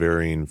functions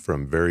varying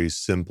from very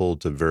simple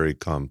to very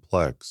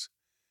complex,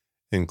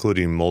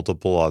 including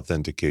multiple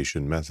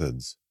authentication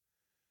methods.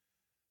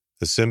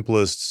 The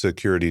simplest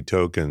security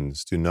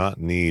tokens do not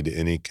need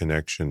any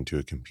connection to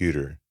a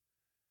computer.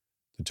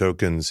 The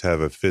tokens have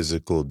a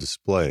physical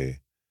display.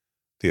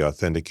 The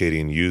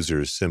authenticating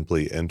user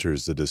simply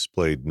enters the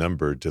displayed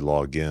number to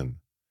log in.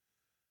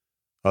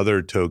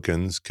 Other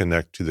tokens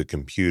connect to the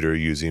computer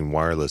using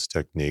wireless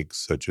techniques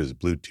such as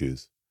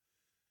Bluetooth.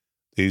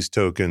 These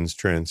tokens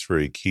transfer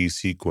a key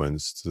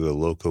sequence to the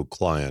local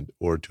client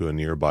or to a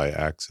nearby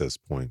access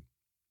point.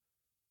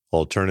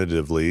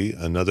 Alternatively,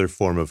 another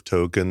form of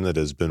token that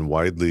has been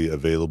widely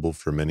available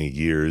for many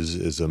years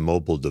is a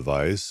mobile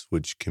device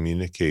which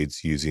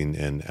communicates using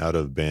an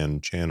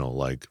out-of-band channel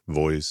like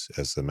voice,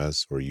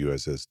 SMS, or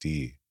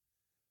USSD.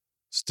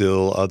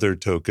 Still, other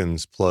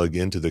tokens plug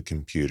into the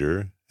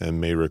computer and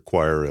may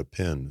require a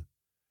PIN.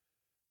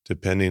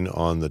 Depending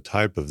on the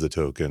type of the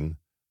token,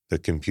 the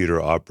computer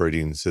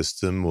operating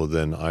system will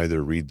then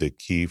either read the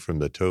key from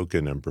the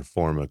token and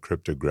perform a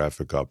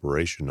cryptographic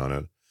operation on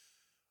it,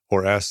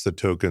 or ask the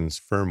token's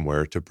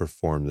firmware to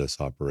perform this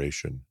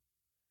operation.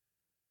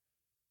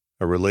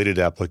 A related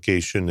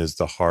application is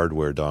the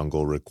hardware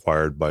dongle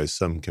required by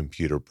some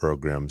computer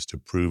programs to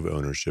prove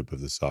ownership of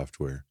the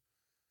software.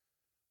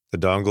 The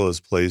dongle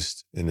is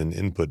placed in an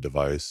input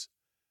device,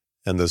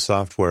 and the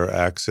software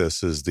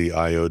accesses the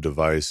I/O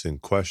device in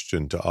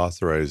question to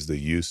authorize the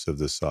use of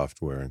the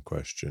software in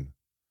question.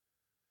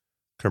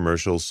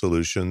 Commercial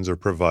solutions are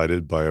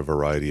provided by a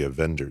variety of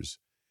vendors,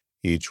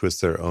 each with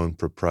their own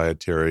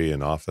proprietary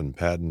and often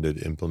patented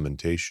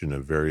implementation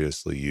of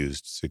variously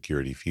used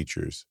security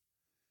features.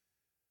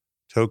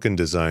 Token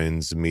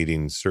designs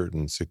meeting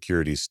certain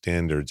security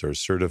standards are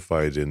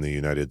certified in the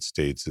United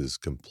States as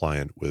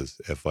compliant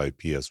with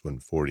FIPS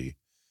 140,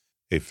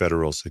 a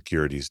federal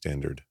security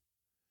standard.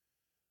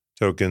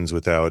 Tokens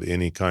without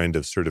any kind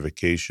of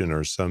certification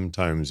are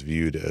sometimes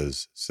viewed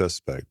as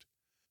suspect,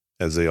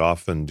 as they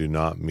often do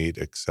not meet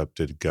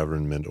accepted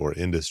government or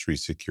industry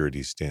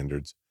security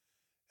standards,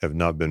 have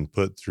not been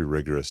put through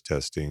rigorous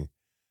testing,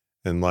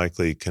 and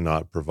likely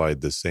cannot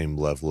provide the same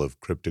level of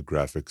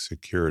cryptographic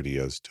security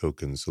as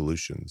token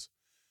solutions,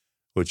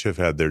 which have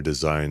had their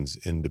designs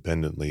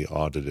independently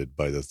audited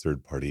by the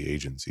third-party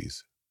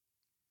agencies.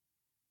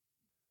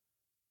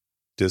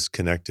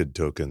 Disconnected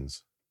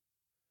tokens.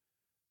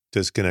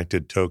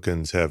 Disconnected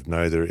tokens have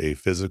neither a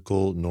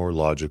physical nor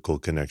logical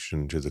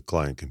connection to the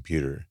client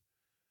computer.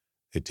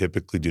 They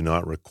typically do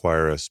not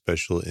require a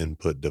special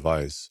input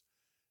device,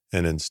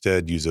 and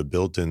instead use a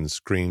built-in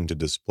screen to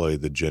display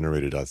the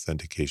generated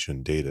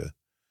authentication data,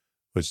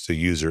 which the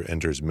user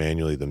enters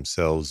manually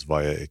themselves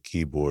via a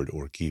keyboard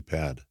or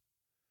keypad.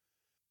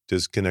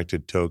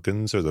 Disconnected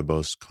tokens are the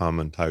most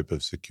common type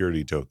of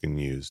security token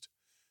used,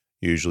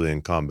 usually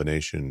in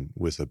combination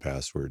with a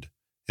password,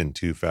 in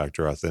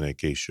two-factor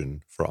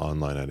authentication for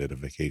online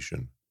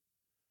identification.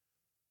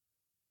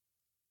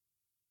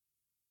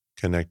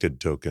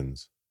 Connected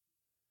tokens.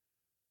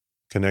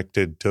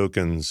 Connected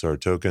tokens are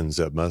tokens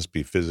that must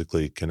be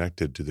physically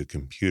connected to the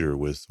computer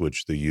with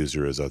which the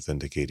user is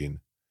authenticating.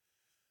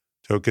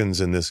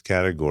 Tokens in this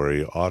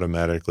category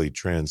automatically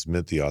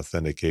transmit the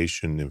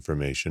authentication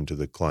information to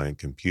the client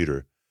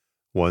computer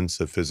once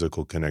a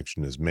physical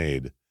connection is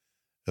made,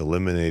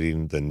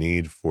 eliminating the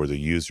need for the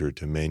user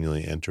to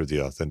manually enter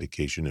the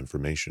authentication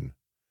information.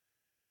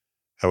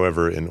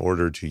 However, in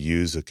order to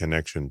use a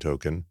connection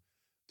token,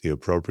 the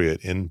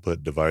appropriate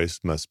input device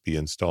must be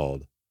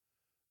installed.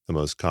 The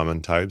most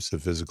common types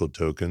of physical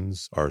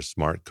tokens are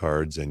smart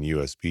cards and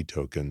USB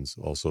tokens,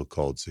 also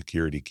called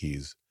security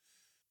keys,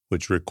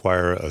 which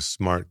require a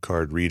smart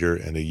card reader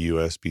and a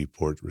USB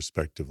port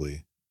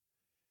respectively.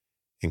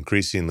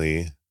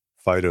 Increasingly,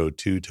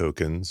 FIDO2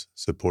 tokens,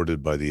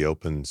 supported by the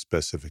open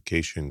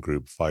specification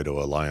group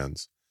FIDO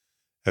Alliance,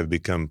 have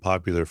become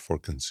popular for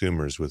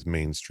consumers with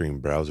mainstream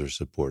browser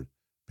support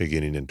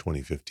beginning in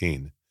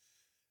 2015,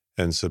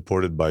 and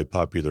supported by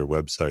popular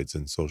websites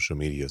and social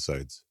media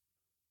sites.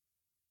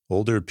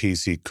 Older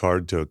PC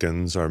card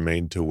tokens are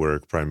made to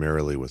work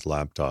primarily with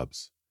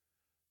laptops.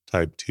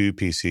 Type 2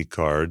 PC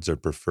cards are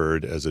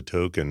preferred as a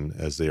token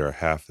as they are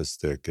half as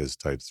thick as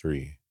Type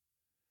 3.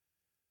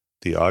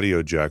 The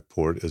audio jack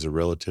port is a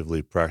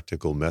relatively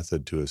practical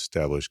method to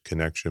establish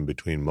connection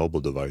between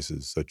mobile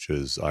devices such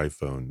as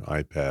iPhone,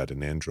 iPad,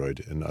 and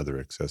Android, and other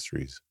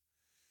accessories.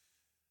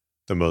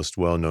 The most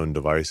well-known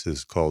device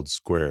is called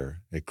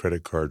Square, a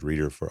credit card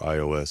reader for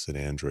iOS and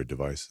Android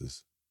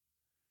devices.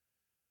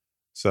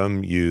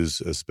 Some use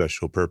a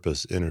special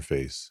purpose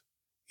interface,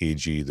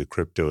 e.g. the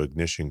crypto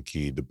ignition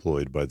key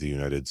deployed by the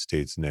United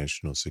States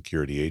National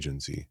Security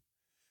Agency.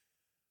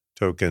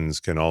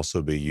 Tokens can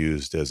also be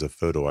used as a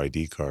photo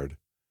ID card.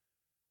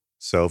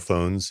 Cell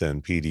phones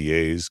and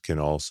PDAs can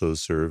also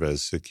serve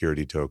as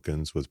security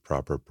tokens with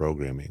proper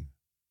programming.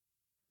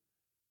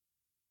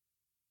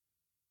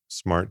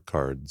 Smart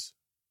cards.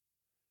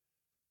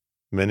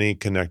 Many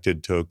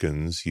connected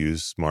tokens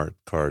use smart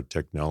card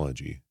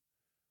technology.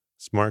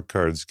 Smart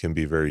cards can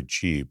be very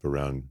cheap,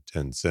 around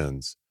 10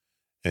 cents,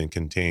 and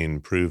contain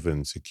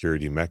proven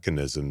security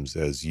mechanisms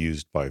as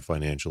used by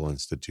financial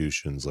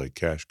institutions like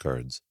cash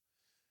cards.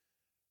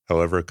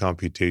 However,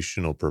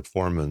 computational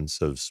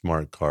performance of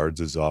smart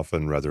cards is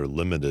often rather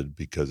limited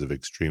because of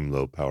extreme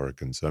low power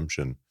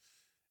consumption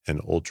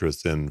and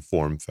ultra-thin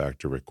form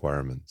factor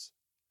requirements.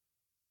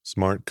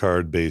 Smart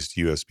card-based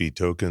USB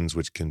tokens,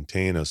 which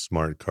contain a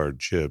smart card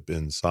chip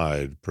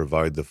inside,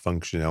 provide the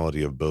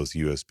functionality of both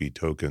USB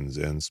tokens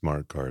and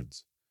smart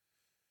cards.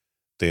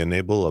 They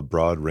enable a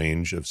broad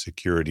range of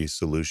security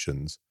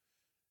solutions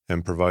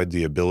and provide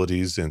the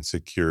abilities and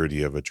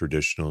security of a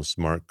traditional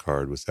smart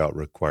card without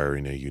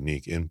requiring a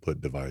unique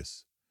input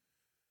device.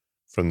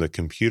 From the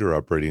computer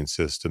operating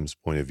system's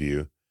point of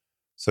view,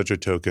 such a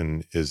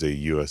token is a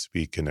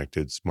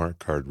USB-connected smart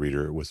card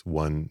reader with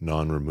one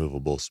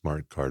non-removable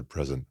smart card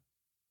present.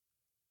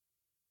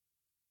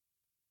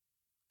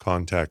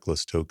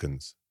 Contactless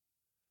tokens.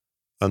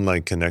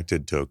 Unlike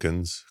connected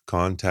tokens,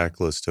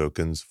 contactless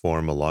tokens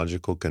form a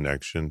logical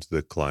connection to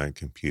the client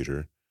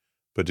computer,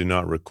 but do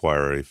not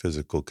require a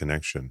physical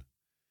connection.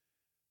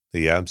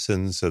 The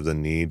absence of the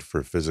need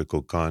for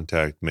physical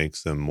contact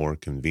makes them more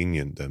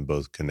convenient than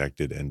both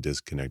connected and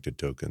disconnected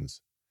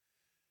tokens.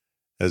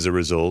 As a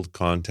result,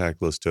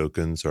 contactless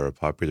tokens are a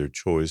popular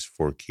choice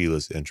for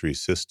keyless entry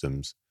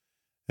systems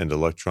and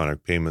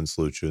electronic payment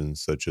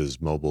solutions such as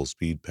Mobile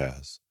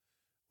SpeedPass,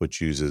 which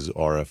uses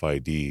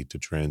RFID to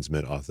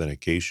transmit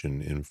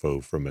authentication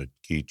info from a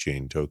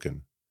keychain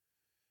token.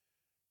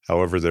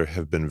 However, there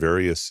have been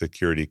various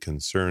security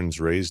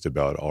concerns raised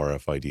about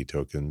RFID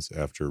tokens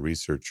after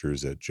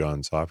researchers at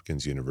Johns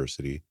Hopkins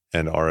University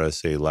and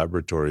RSA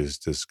Laboratories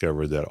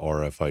discovered that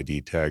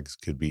RFID tags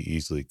could be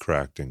easily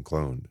cracked and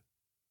cloned.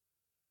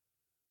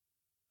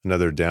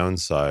 Another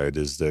downside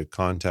is that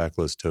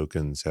contactless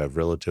tokens have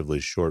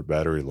relatively short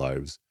battery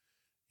lives,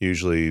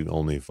 usually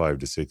only 5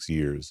 to 6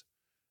 years,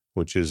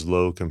 which is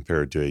low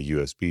compared to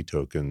USB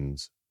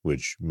tokens,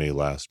 which may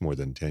last more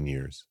than 10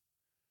 years.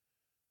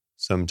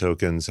 Some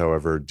tokens,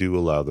 however, do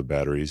allow the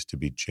batteries to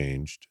be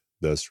changed,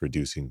 thus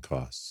reducing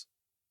costs.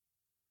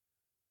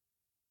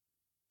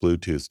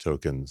 Bluetooth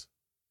tokens.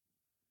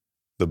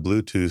 The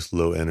Bluetooth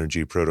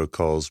low-energy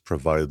protocols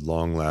provide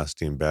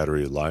long-lasting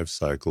battery life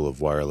cycle of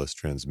wireless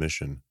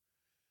transmission.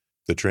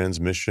 The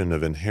transmission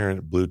of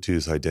inherent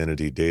Bluetooth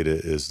identity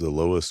data is the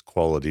lowest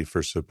quality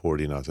for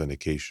supporting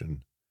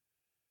authentication.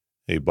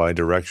 A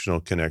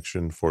bidirectional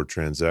connection for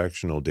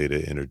transactional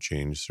data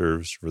interchange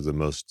serves for the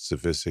most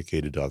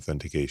sophisticated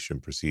authentication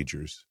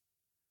procedures.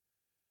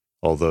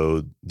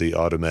 Although the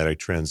automatic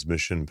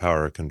transmission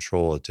power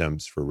control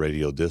attempts for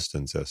radial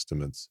distance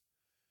estimates,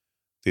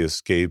 the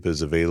escape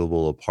is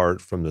available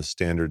apart from the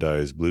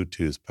standardized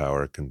Bluetooth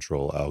power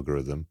control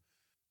algorithm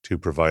to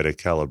provide a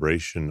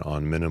calibration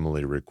on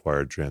minimally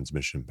required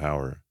transmission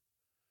power.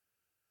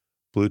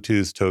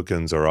 Bluetooth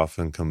tokens are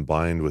often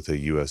combined with a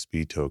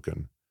USB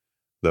token,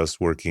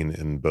 thus working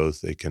in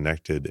both a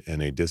connected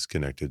and a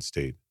disconnected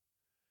state.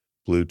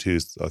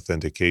 Bluetooth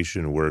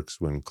authentication works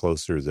when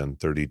closer than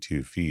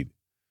 32 feet.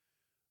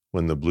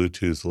 When the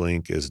Bluetooth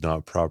link is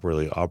not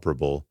properly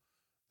operable,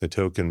 the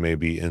token may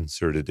be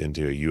inserted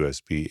into a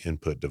USB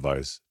input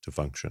device to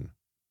function.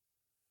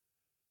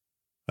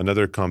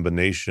 Another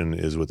combination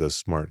is with a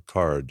smart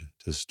card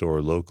to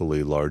store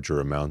locally larger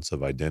amounts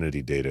of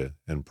identity data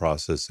and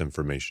process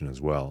information as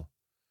well.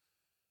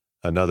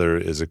 Another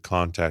is a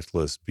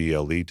contactless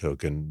BLE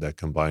token that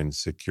combines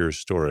secure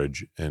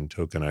storage and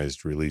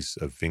tokenized release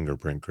of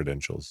fingerprint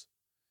credentials.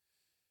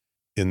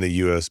 In the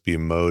USB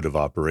mode of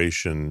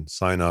operation,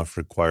 sign-off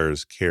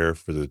requires care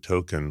for the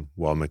token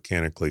while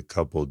mechanically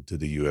coupled to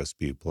the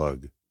USB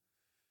plug.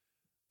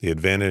 The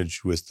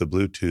advantage with the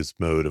Bluetooth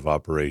mode of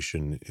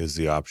operation is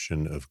the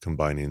option of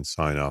combining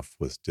sign-off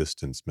with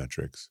distance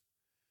metrics.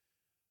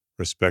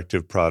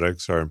 Respective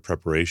products are in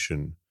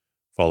preparation,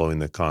 following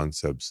the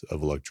concepts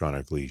of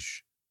electronic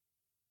leash.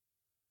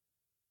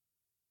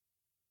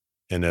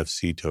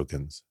 NFC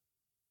tokens.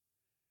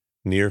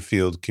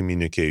 Near-field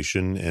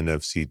communication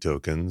NFC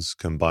tokens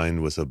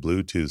combined with a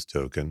Bluetooth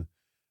token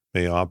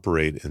may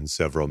operate in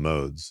several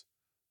modes,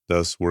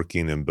 thus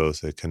working in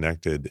both a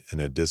connected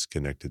and a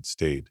disconnected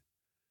state.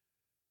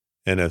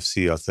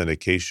 NFC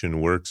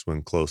authentication works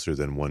when closer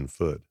than 1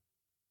 foot.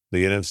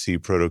 The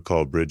NFC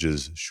protocol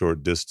bridges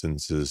short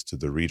distances to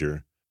the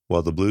reader,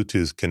 while the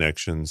Bluetooth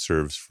connection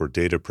serves for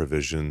data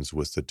provisions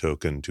with the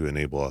token to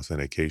enable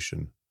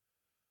authentication.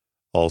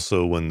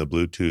 Also, when the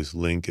Bluetooth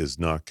link is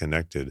not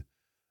connected,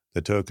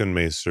 the token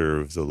may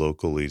serve the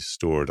locally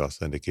stored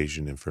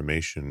authentication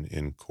information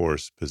in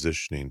coarse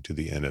positioning to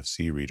the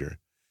NFC reader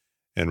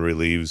and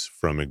relieves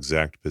from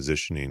exact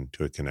positioning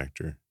to a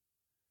connector.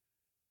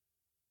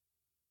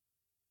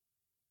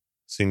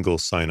 Single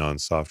sign-on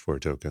software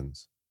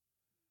tokens.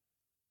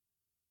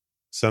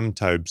 Some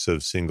types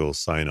of single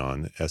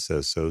sign-on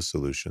SSO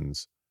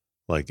solutions,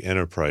 like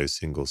Enterprise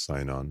Single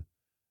Sign-On,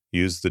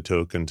 use the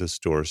token to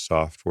store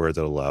software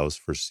that allows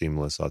for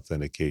seamless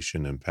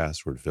authentication and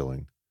password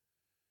filling.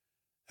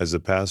 As the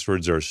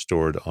passwords are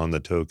stored on the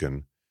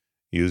token,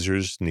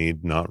 users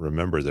need not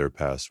remember their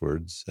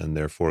passwords and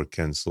therefore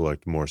can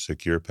select more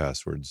secure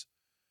passwords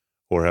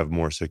or have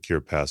more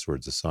secure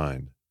passwords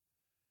assigned.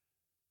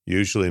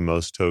 Usually,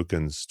 most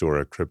tokens store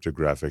a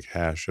cryptographic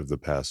hash of the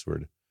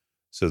password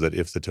so that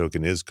if the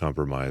token is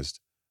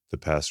compromised, the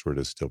password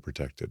is still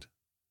protected.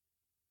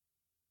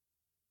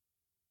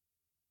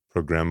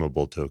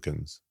 Programmable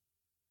tokens.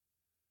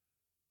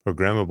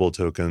 Programmable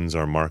tokens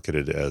are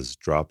marketed as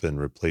drop-in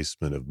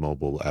replacement of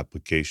mobile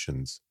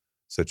applications,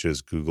 such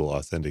as Google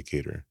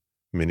Authenticator,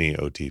 Mini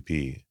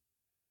OTP.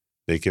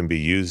 They can be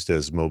used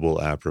as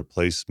mobile app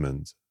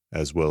replacement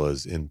as well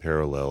as in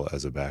parallel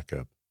as a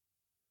backup.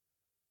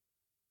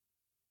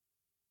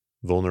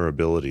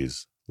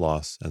 Vulnerabilities,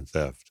 loss, and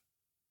theft.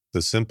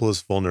 The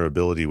simplest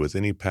vulnerability with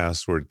any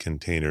password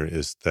container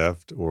is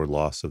theft or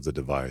loss of the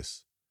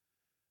device.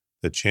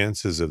 The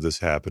chances of this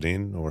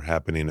happening or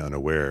happening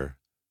unaware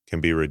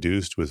can be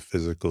reduced with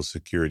physical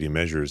security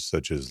measures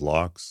such as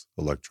locks,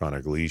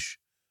 electronic leash,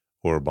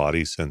 or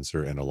body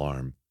sensor and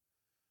alarm.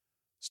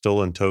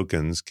 Stolen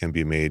tokens can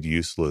be made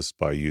useless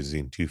by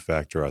using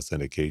two-factor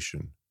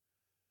authentication.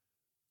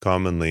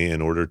 Commonly,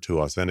 in order to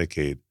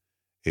authenticate,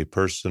 a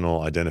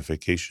personal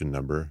identification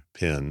number,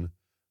 PIN,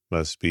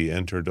 must be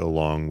entered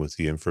along with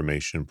the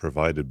information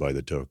provided by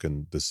the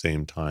token the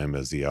same time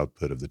as the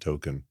output of the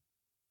token.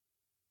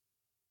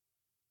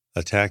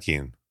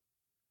 Attacking.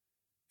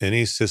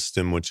 Any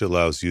system which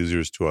allows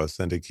users to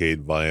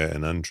authenticate via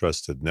an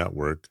untrusted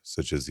network,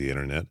 such as the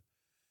Internet,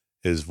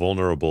 is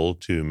vulnerable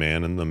to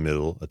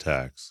man-in-the-middle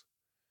attacks.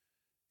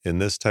 In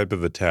this type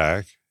of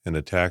attack, an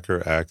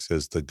attacker acts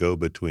as the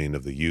go-between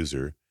of the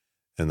user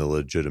and the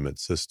legitimate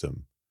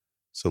system,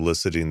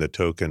 soliciting the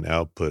token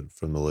output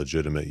from the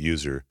legitimate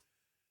user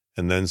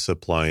and then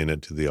supplying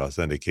it to the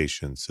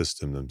authentication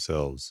system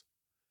themselves.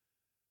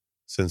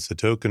 Since the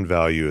token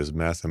value is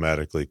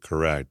mathematically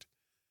correct,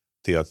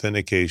 the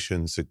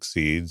authentication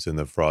succeeds and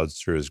the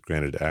fraudster is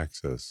granted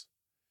access.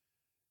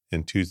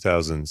 In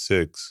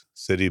 2006,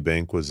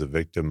 Citibank was a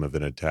victim of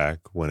an attack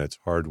when its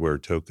hardware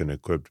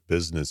token-equipped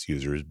business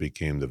users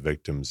became the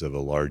victims of a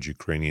large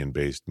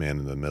Ukrainian-based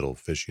man-in-the-middle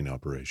phishing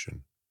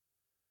operation.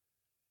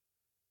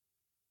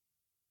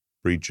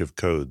 Breach of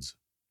codes.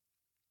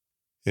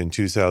 In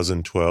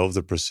 2012,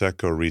 the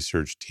Prosecco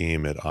research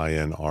team at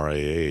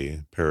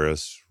INRAE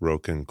Paris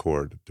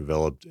Rocancourt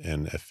developed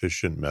an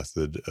efficient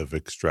method of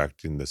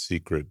extracting the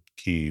secret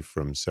key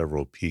from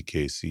several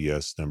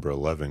PKCS number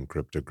 11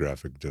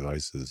 cryptographic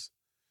devices.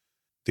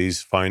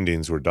 These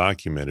findings were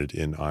documented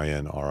in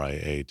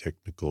INRAE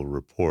Technical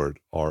Report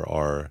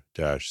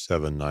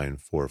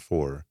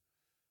RR-7944,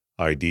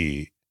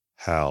 ID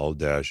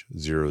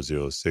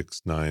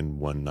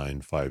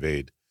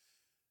HAL-00691958,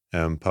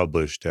 and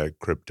published at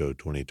Crypto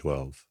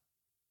 2012.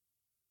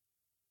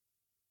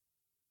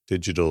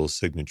 Digital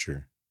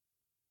signature.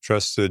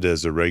 Trusted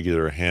as a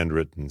regular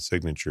handwritten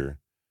signature,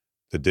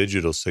 the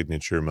digital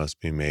signature must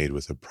be made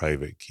with a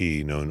private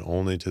key known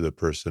only to the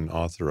person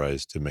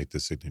authorized to make the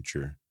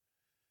signature.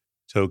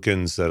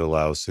 Tokens that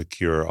allow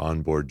secure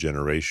onboard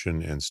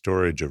generation and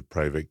storage of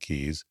private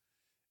keys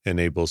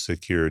enable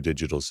secure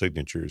digital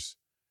signatures,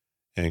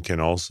 and can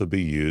also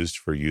be used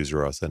for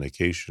user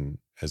authentication,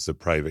 as the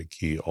private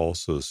key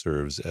also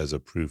serves as a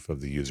proof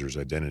of the user's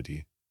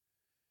identity.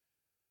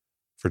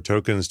 For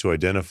tokens to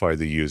identify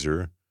the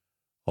user,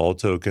 all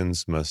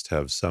tokens must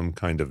have some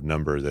kind of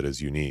number that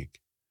is unique.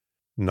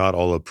 Not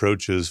all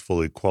approaches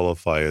fully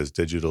qualify as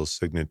digital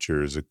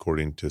signatures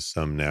according to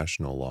some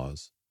national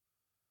laws.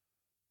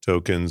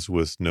 Tokens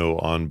with no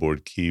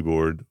onboard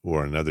keyboard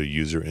or another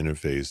user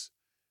interface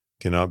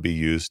cannot be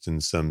used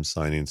in some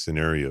signing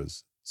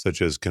scenarios,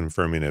 such as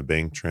confirming a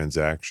bank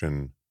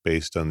transaction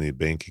based on the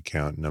bank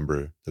account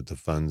number that the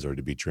funds are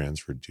to be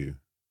transferred to.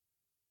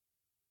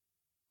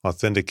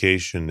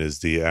 Authentication is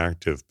the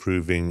act of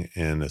proving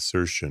an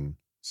assertion,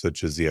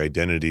 such as the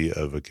identity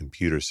of a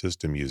computer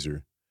system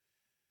user.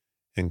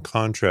 In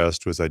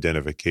contrast with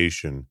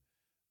identification,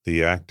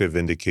 the act of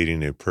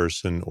indicating a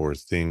person or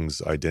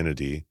thing's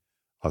identity,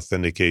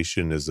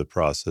 authentication is the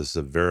process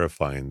of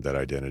verifying that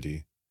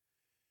identity.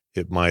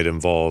 It might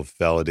involve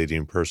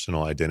validating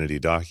personal identity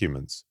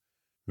documents,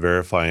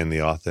 verifying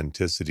the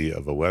authenticity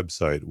of a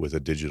website with a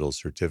digital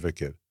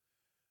certificate,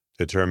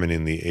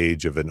 determining the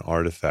age of an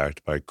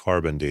artifact by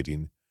carbon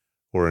dating,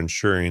 or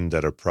ensuring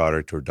that a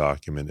product or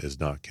document is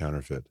not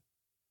counterfeit.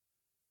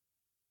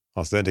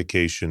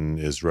 Authentication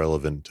is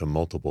relevant to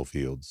multiple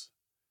fields.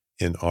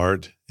 In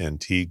art,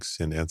 antiques,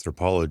 and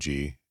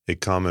anthropology, a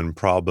common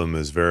problem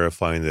is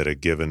verifying that a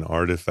given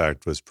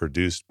artifact was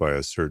produced by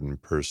a certain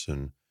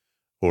person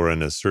or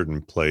in a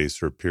certain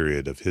place or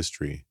period of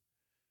history.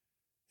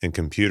 In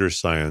computer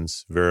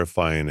science,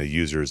 verifying a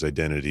user's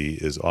identity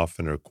is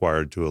often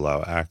required to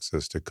allow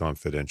access to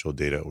confidential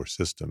data or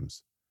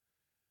systems.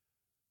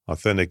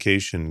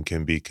 Authentication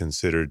can be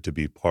considered to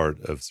be part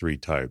of three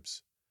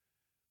types.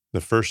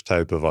 The first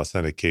type of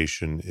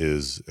authentication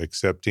is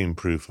accepting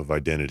proof of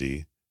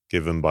identity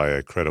given by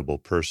a credible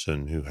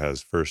person who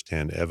has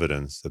first-hand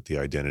evidence that the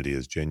identity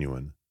is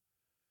genuine.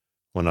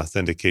 When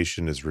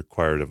authentication is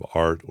required of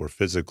art or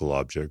physical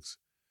objects,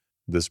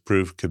 this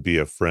proof could be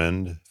a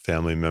friend,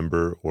 family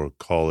member, or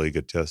colleague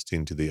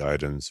attesting to the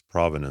item's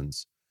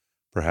provenance,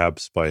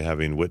 perhaps by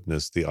having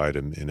witnessed the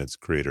item in its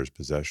creator's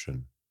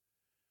possession.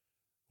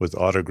 With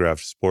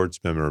autographed sports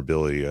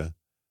memorabilia,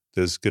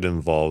 this could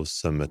involve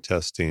some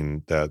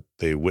attesting that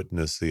they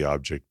witnessed the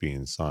object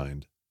being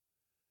signed.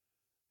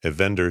 A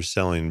vendor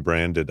selling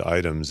branded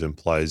items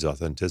implies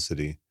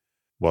authenticity,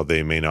 while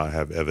they may not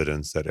have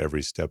evidence that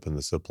every step in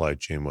the supply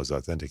chain was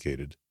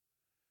authenticated.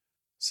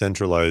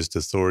 Centralized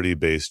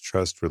authority-based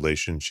trust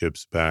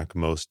relationships back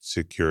most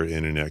secure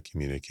internet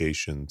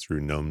communication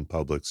through known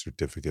public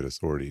certificate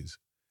authorities.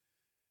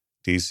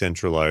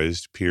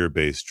 Decentralized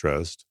peer-based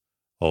trust,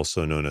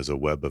 also known as a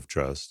web of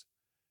trust,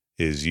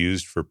 is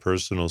used for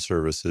personal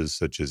services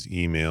such as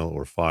email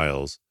or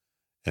files,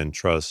 and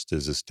trust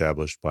is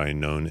established by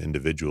known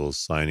individuals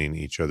signing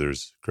each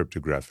other's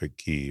cryptographic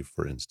key,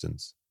 for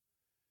instance.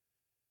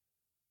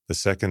 The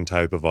second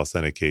type of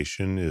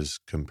authentication is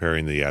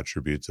comparing the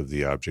attributes of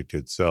the object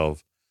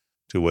itself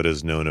to what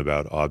is known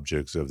about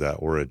objects of that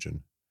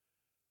origin.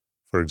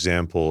 For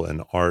example,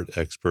 an art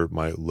expert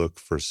might look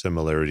for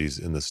similarities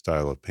in the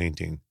style of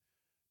painting,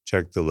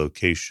 check the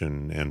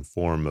location and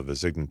form of a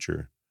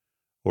signature,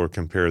 or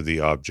compare the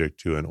object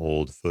to an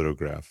old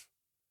photograph.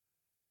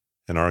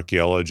 An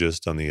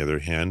archaeologist, on the other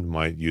hand,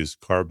 might use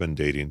carbon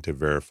dating to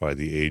verify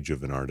the age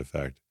of an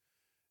artifact,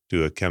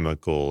 do a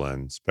chemical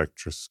and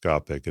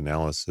spectroscopic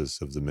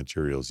analysis of the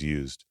materials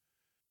used,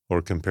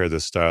 or compare the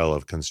style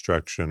of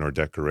construction or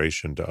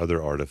decoration to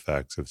other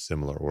artifacts of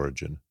similar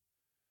origin.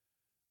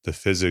 The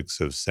physics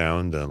of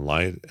sound and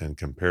light and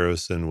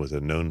comparison with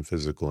a known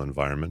physical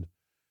environment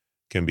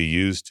can be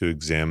used to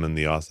examine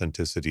the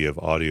authenticity of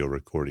audio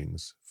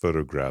recordings,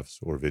 photographs,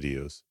 or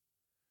videos.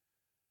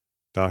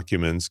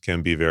 Documents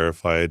can be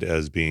verified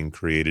as being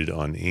created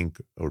on ink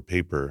or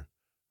paper,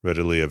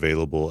 readily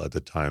available at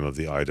the time of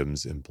the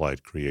item's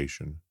implied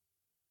creation.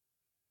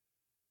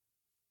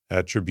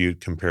 Attribute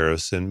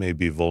comparison may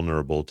be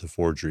vulnerable to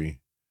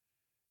forgery.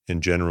 In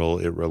general,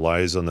 it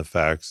relies on the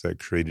facts that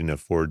creating a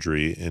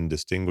forgery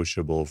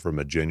indistinguishable from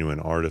a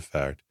genuine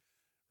artifact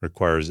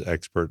requires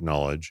expert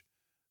knowledge,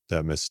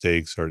 that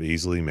mistakes are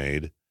easily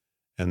made,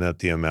 and that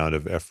the amount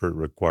of effort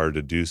required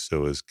to do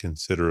so is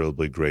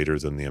considerably greater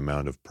than the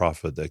amount of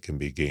profit that can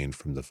be gained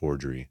from the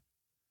forgery.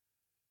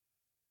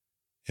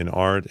 In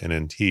art and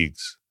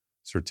antiques,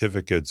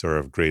 certificates are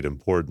of great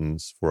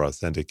importance for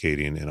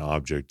authenticating an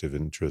object of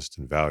interest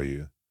and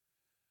value.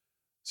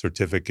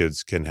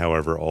 Certificates can,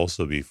 however,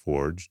 also be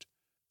forged,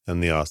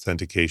 and the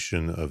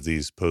authentication of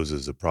these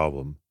poses a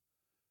problem.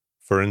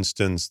 For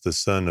instance, the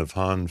son of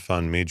Han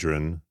van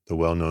Meegeren, the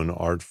well-known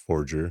art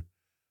forger,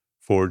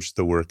 forged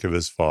the work of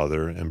his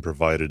father and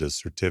provided a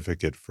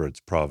certificate for its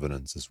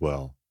provenance as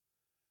well.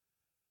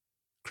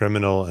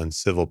 Criminal and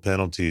civil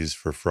penalties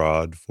for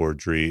fraud,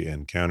 forgery,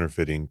 and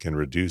counterfeiting can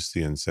reduce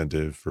the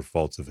incentive for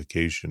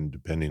falsification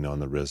depending on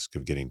the risk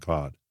of getting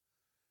caught.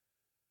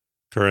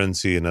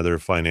 Currency and other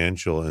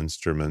financial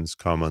instruments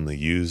commonly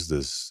use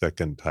this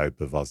second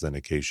type of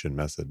authentication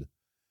method.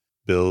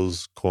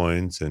 Bills,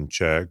 coins, and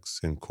checks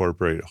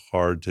incorporate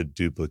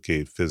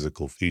hard-to-duplicate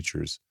physical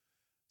features,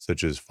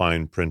 such as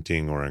fine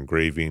printing or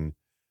engraving,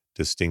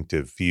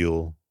 distinctive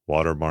feel,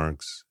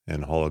 watermarks,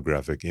 and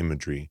holographic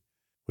imagery,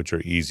 which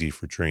are easy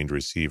for trained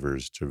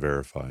receivers to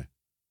verify.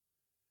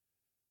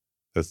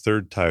 The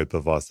third type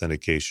of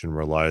authentication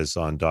relies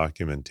on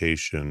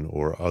documentation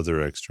or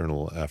other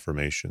external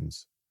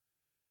affirmations.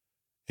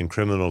 In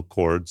criminal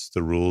courts,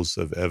 the rules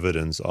of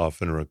evidence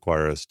often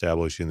require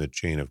establishing the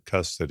chain of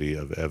custody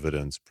of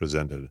evidence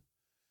presented.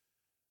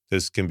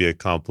 This can be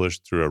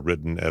accomplished through a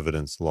written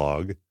evidence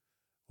log,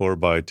 or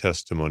by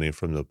testimony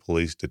from the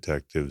police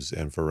detectives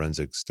and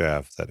forensic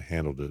staff that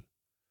handled it.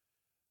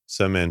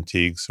 Some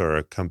antiques are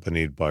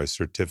accompanied by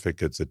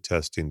certificates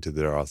attesting to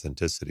their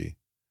authenticity.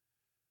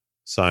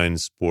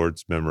 Signed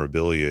sports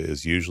memorabilia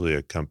is usually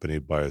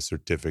accompanied by a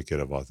certificate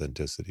of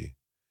authenticity.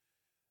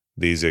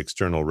 These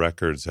external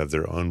records have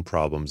their own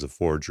problems of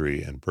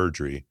forgery and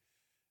perjury,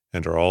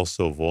 and are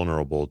also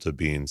vulnerable to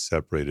being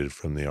separated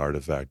from the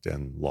artifact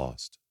and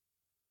lost.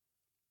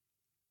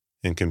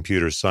 In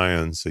computer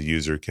science, a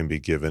user can be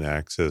given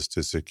access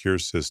to secure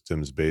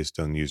systems based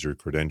on user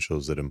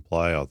credentials that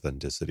imply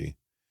authenticity.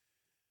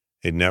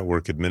 A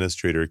network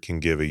administrator can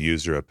give a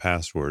user a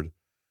password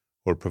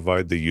or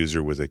provide the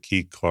user with a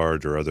key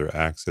card or other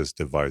access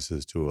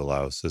devices to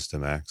allow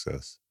system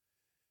access.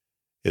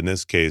 In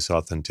this case,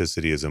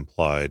 authenticity is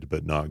implied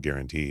but not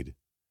guaranteed.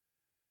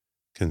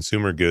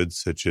 Consumer goods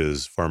such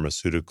as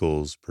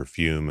pharmaceuticals,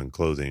 perfume, and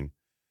clothing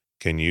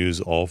can use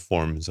all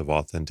forms of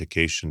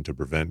authentication to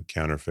prevent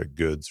counterfeit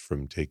goods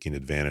from taking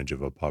advantage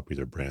of a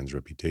popular brand's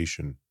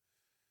reputation.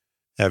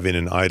 Having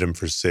an item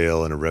for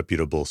sale in a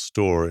reputable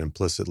store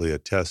implicitly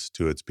attests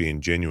to its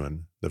being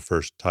genuine, the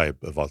first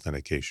type of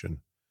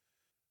authentication.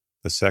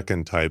 The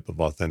second type of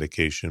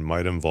authentication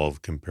might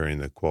involve comparing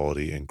the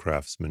quality and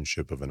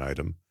craftsmanship of an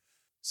item,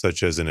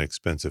 such as an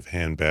expensive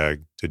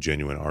handbag, to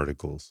genuine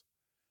articles.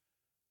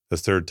 The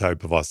third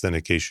type of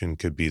authentication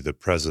could be the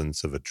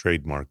presence of a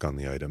trademark on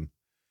the item,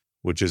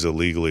 which is a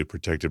legally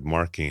protected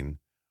marking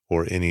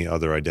or any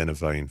other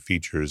identifying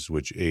features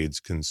which aids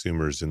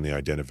consumers in the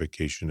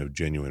identification of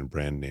genuine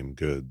brand name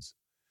goods.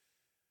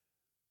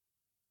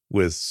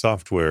 With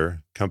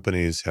software,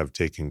 companies have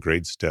taken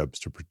great steps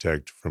to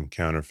protect from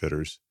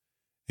counterfeiters,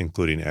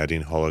 including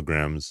adding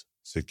holograms,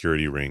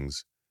 security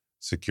rings,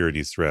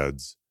 security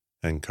threads,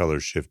 and color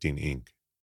shifting ink.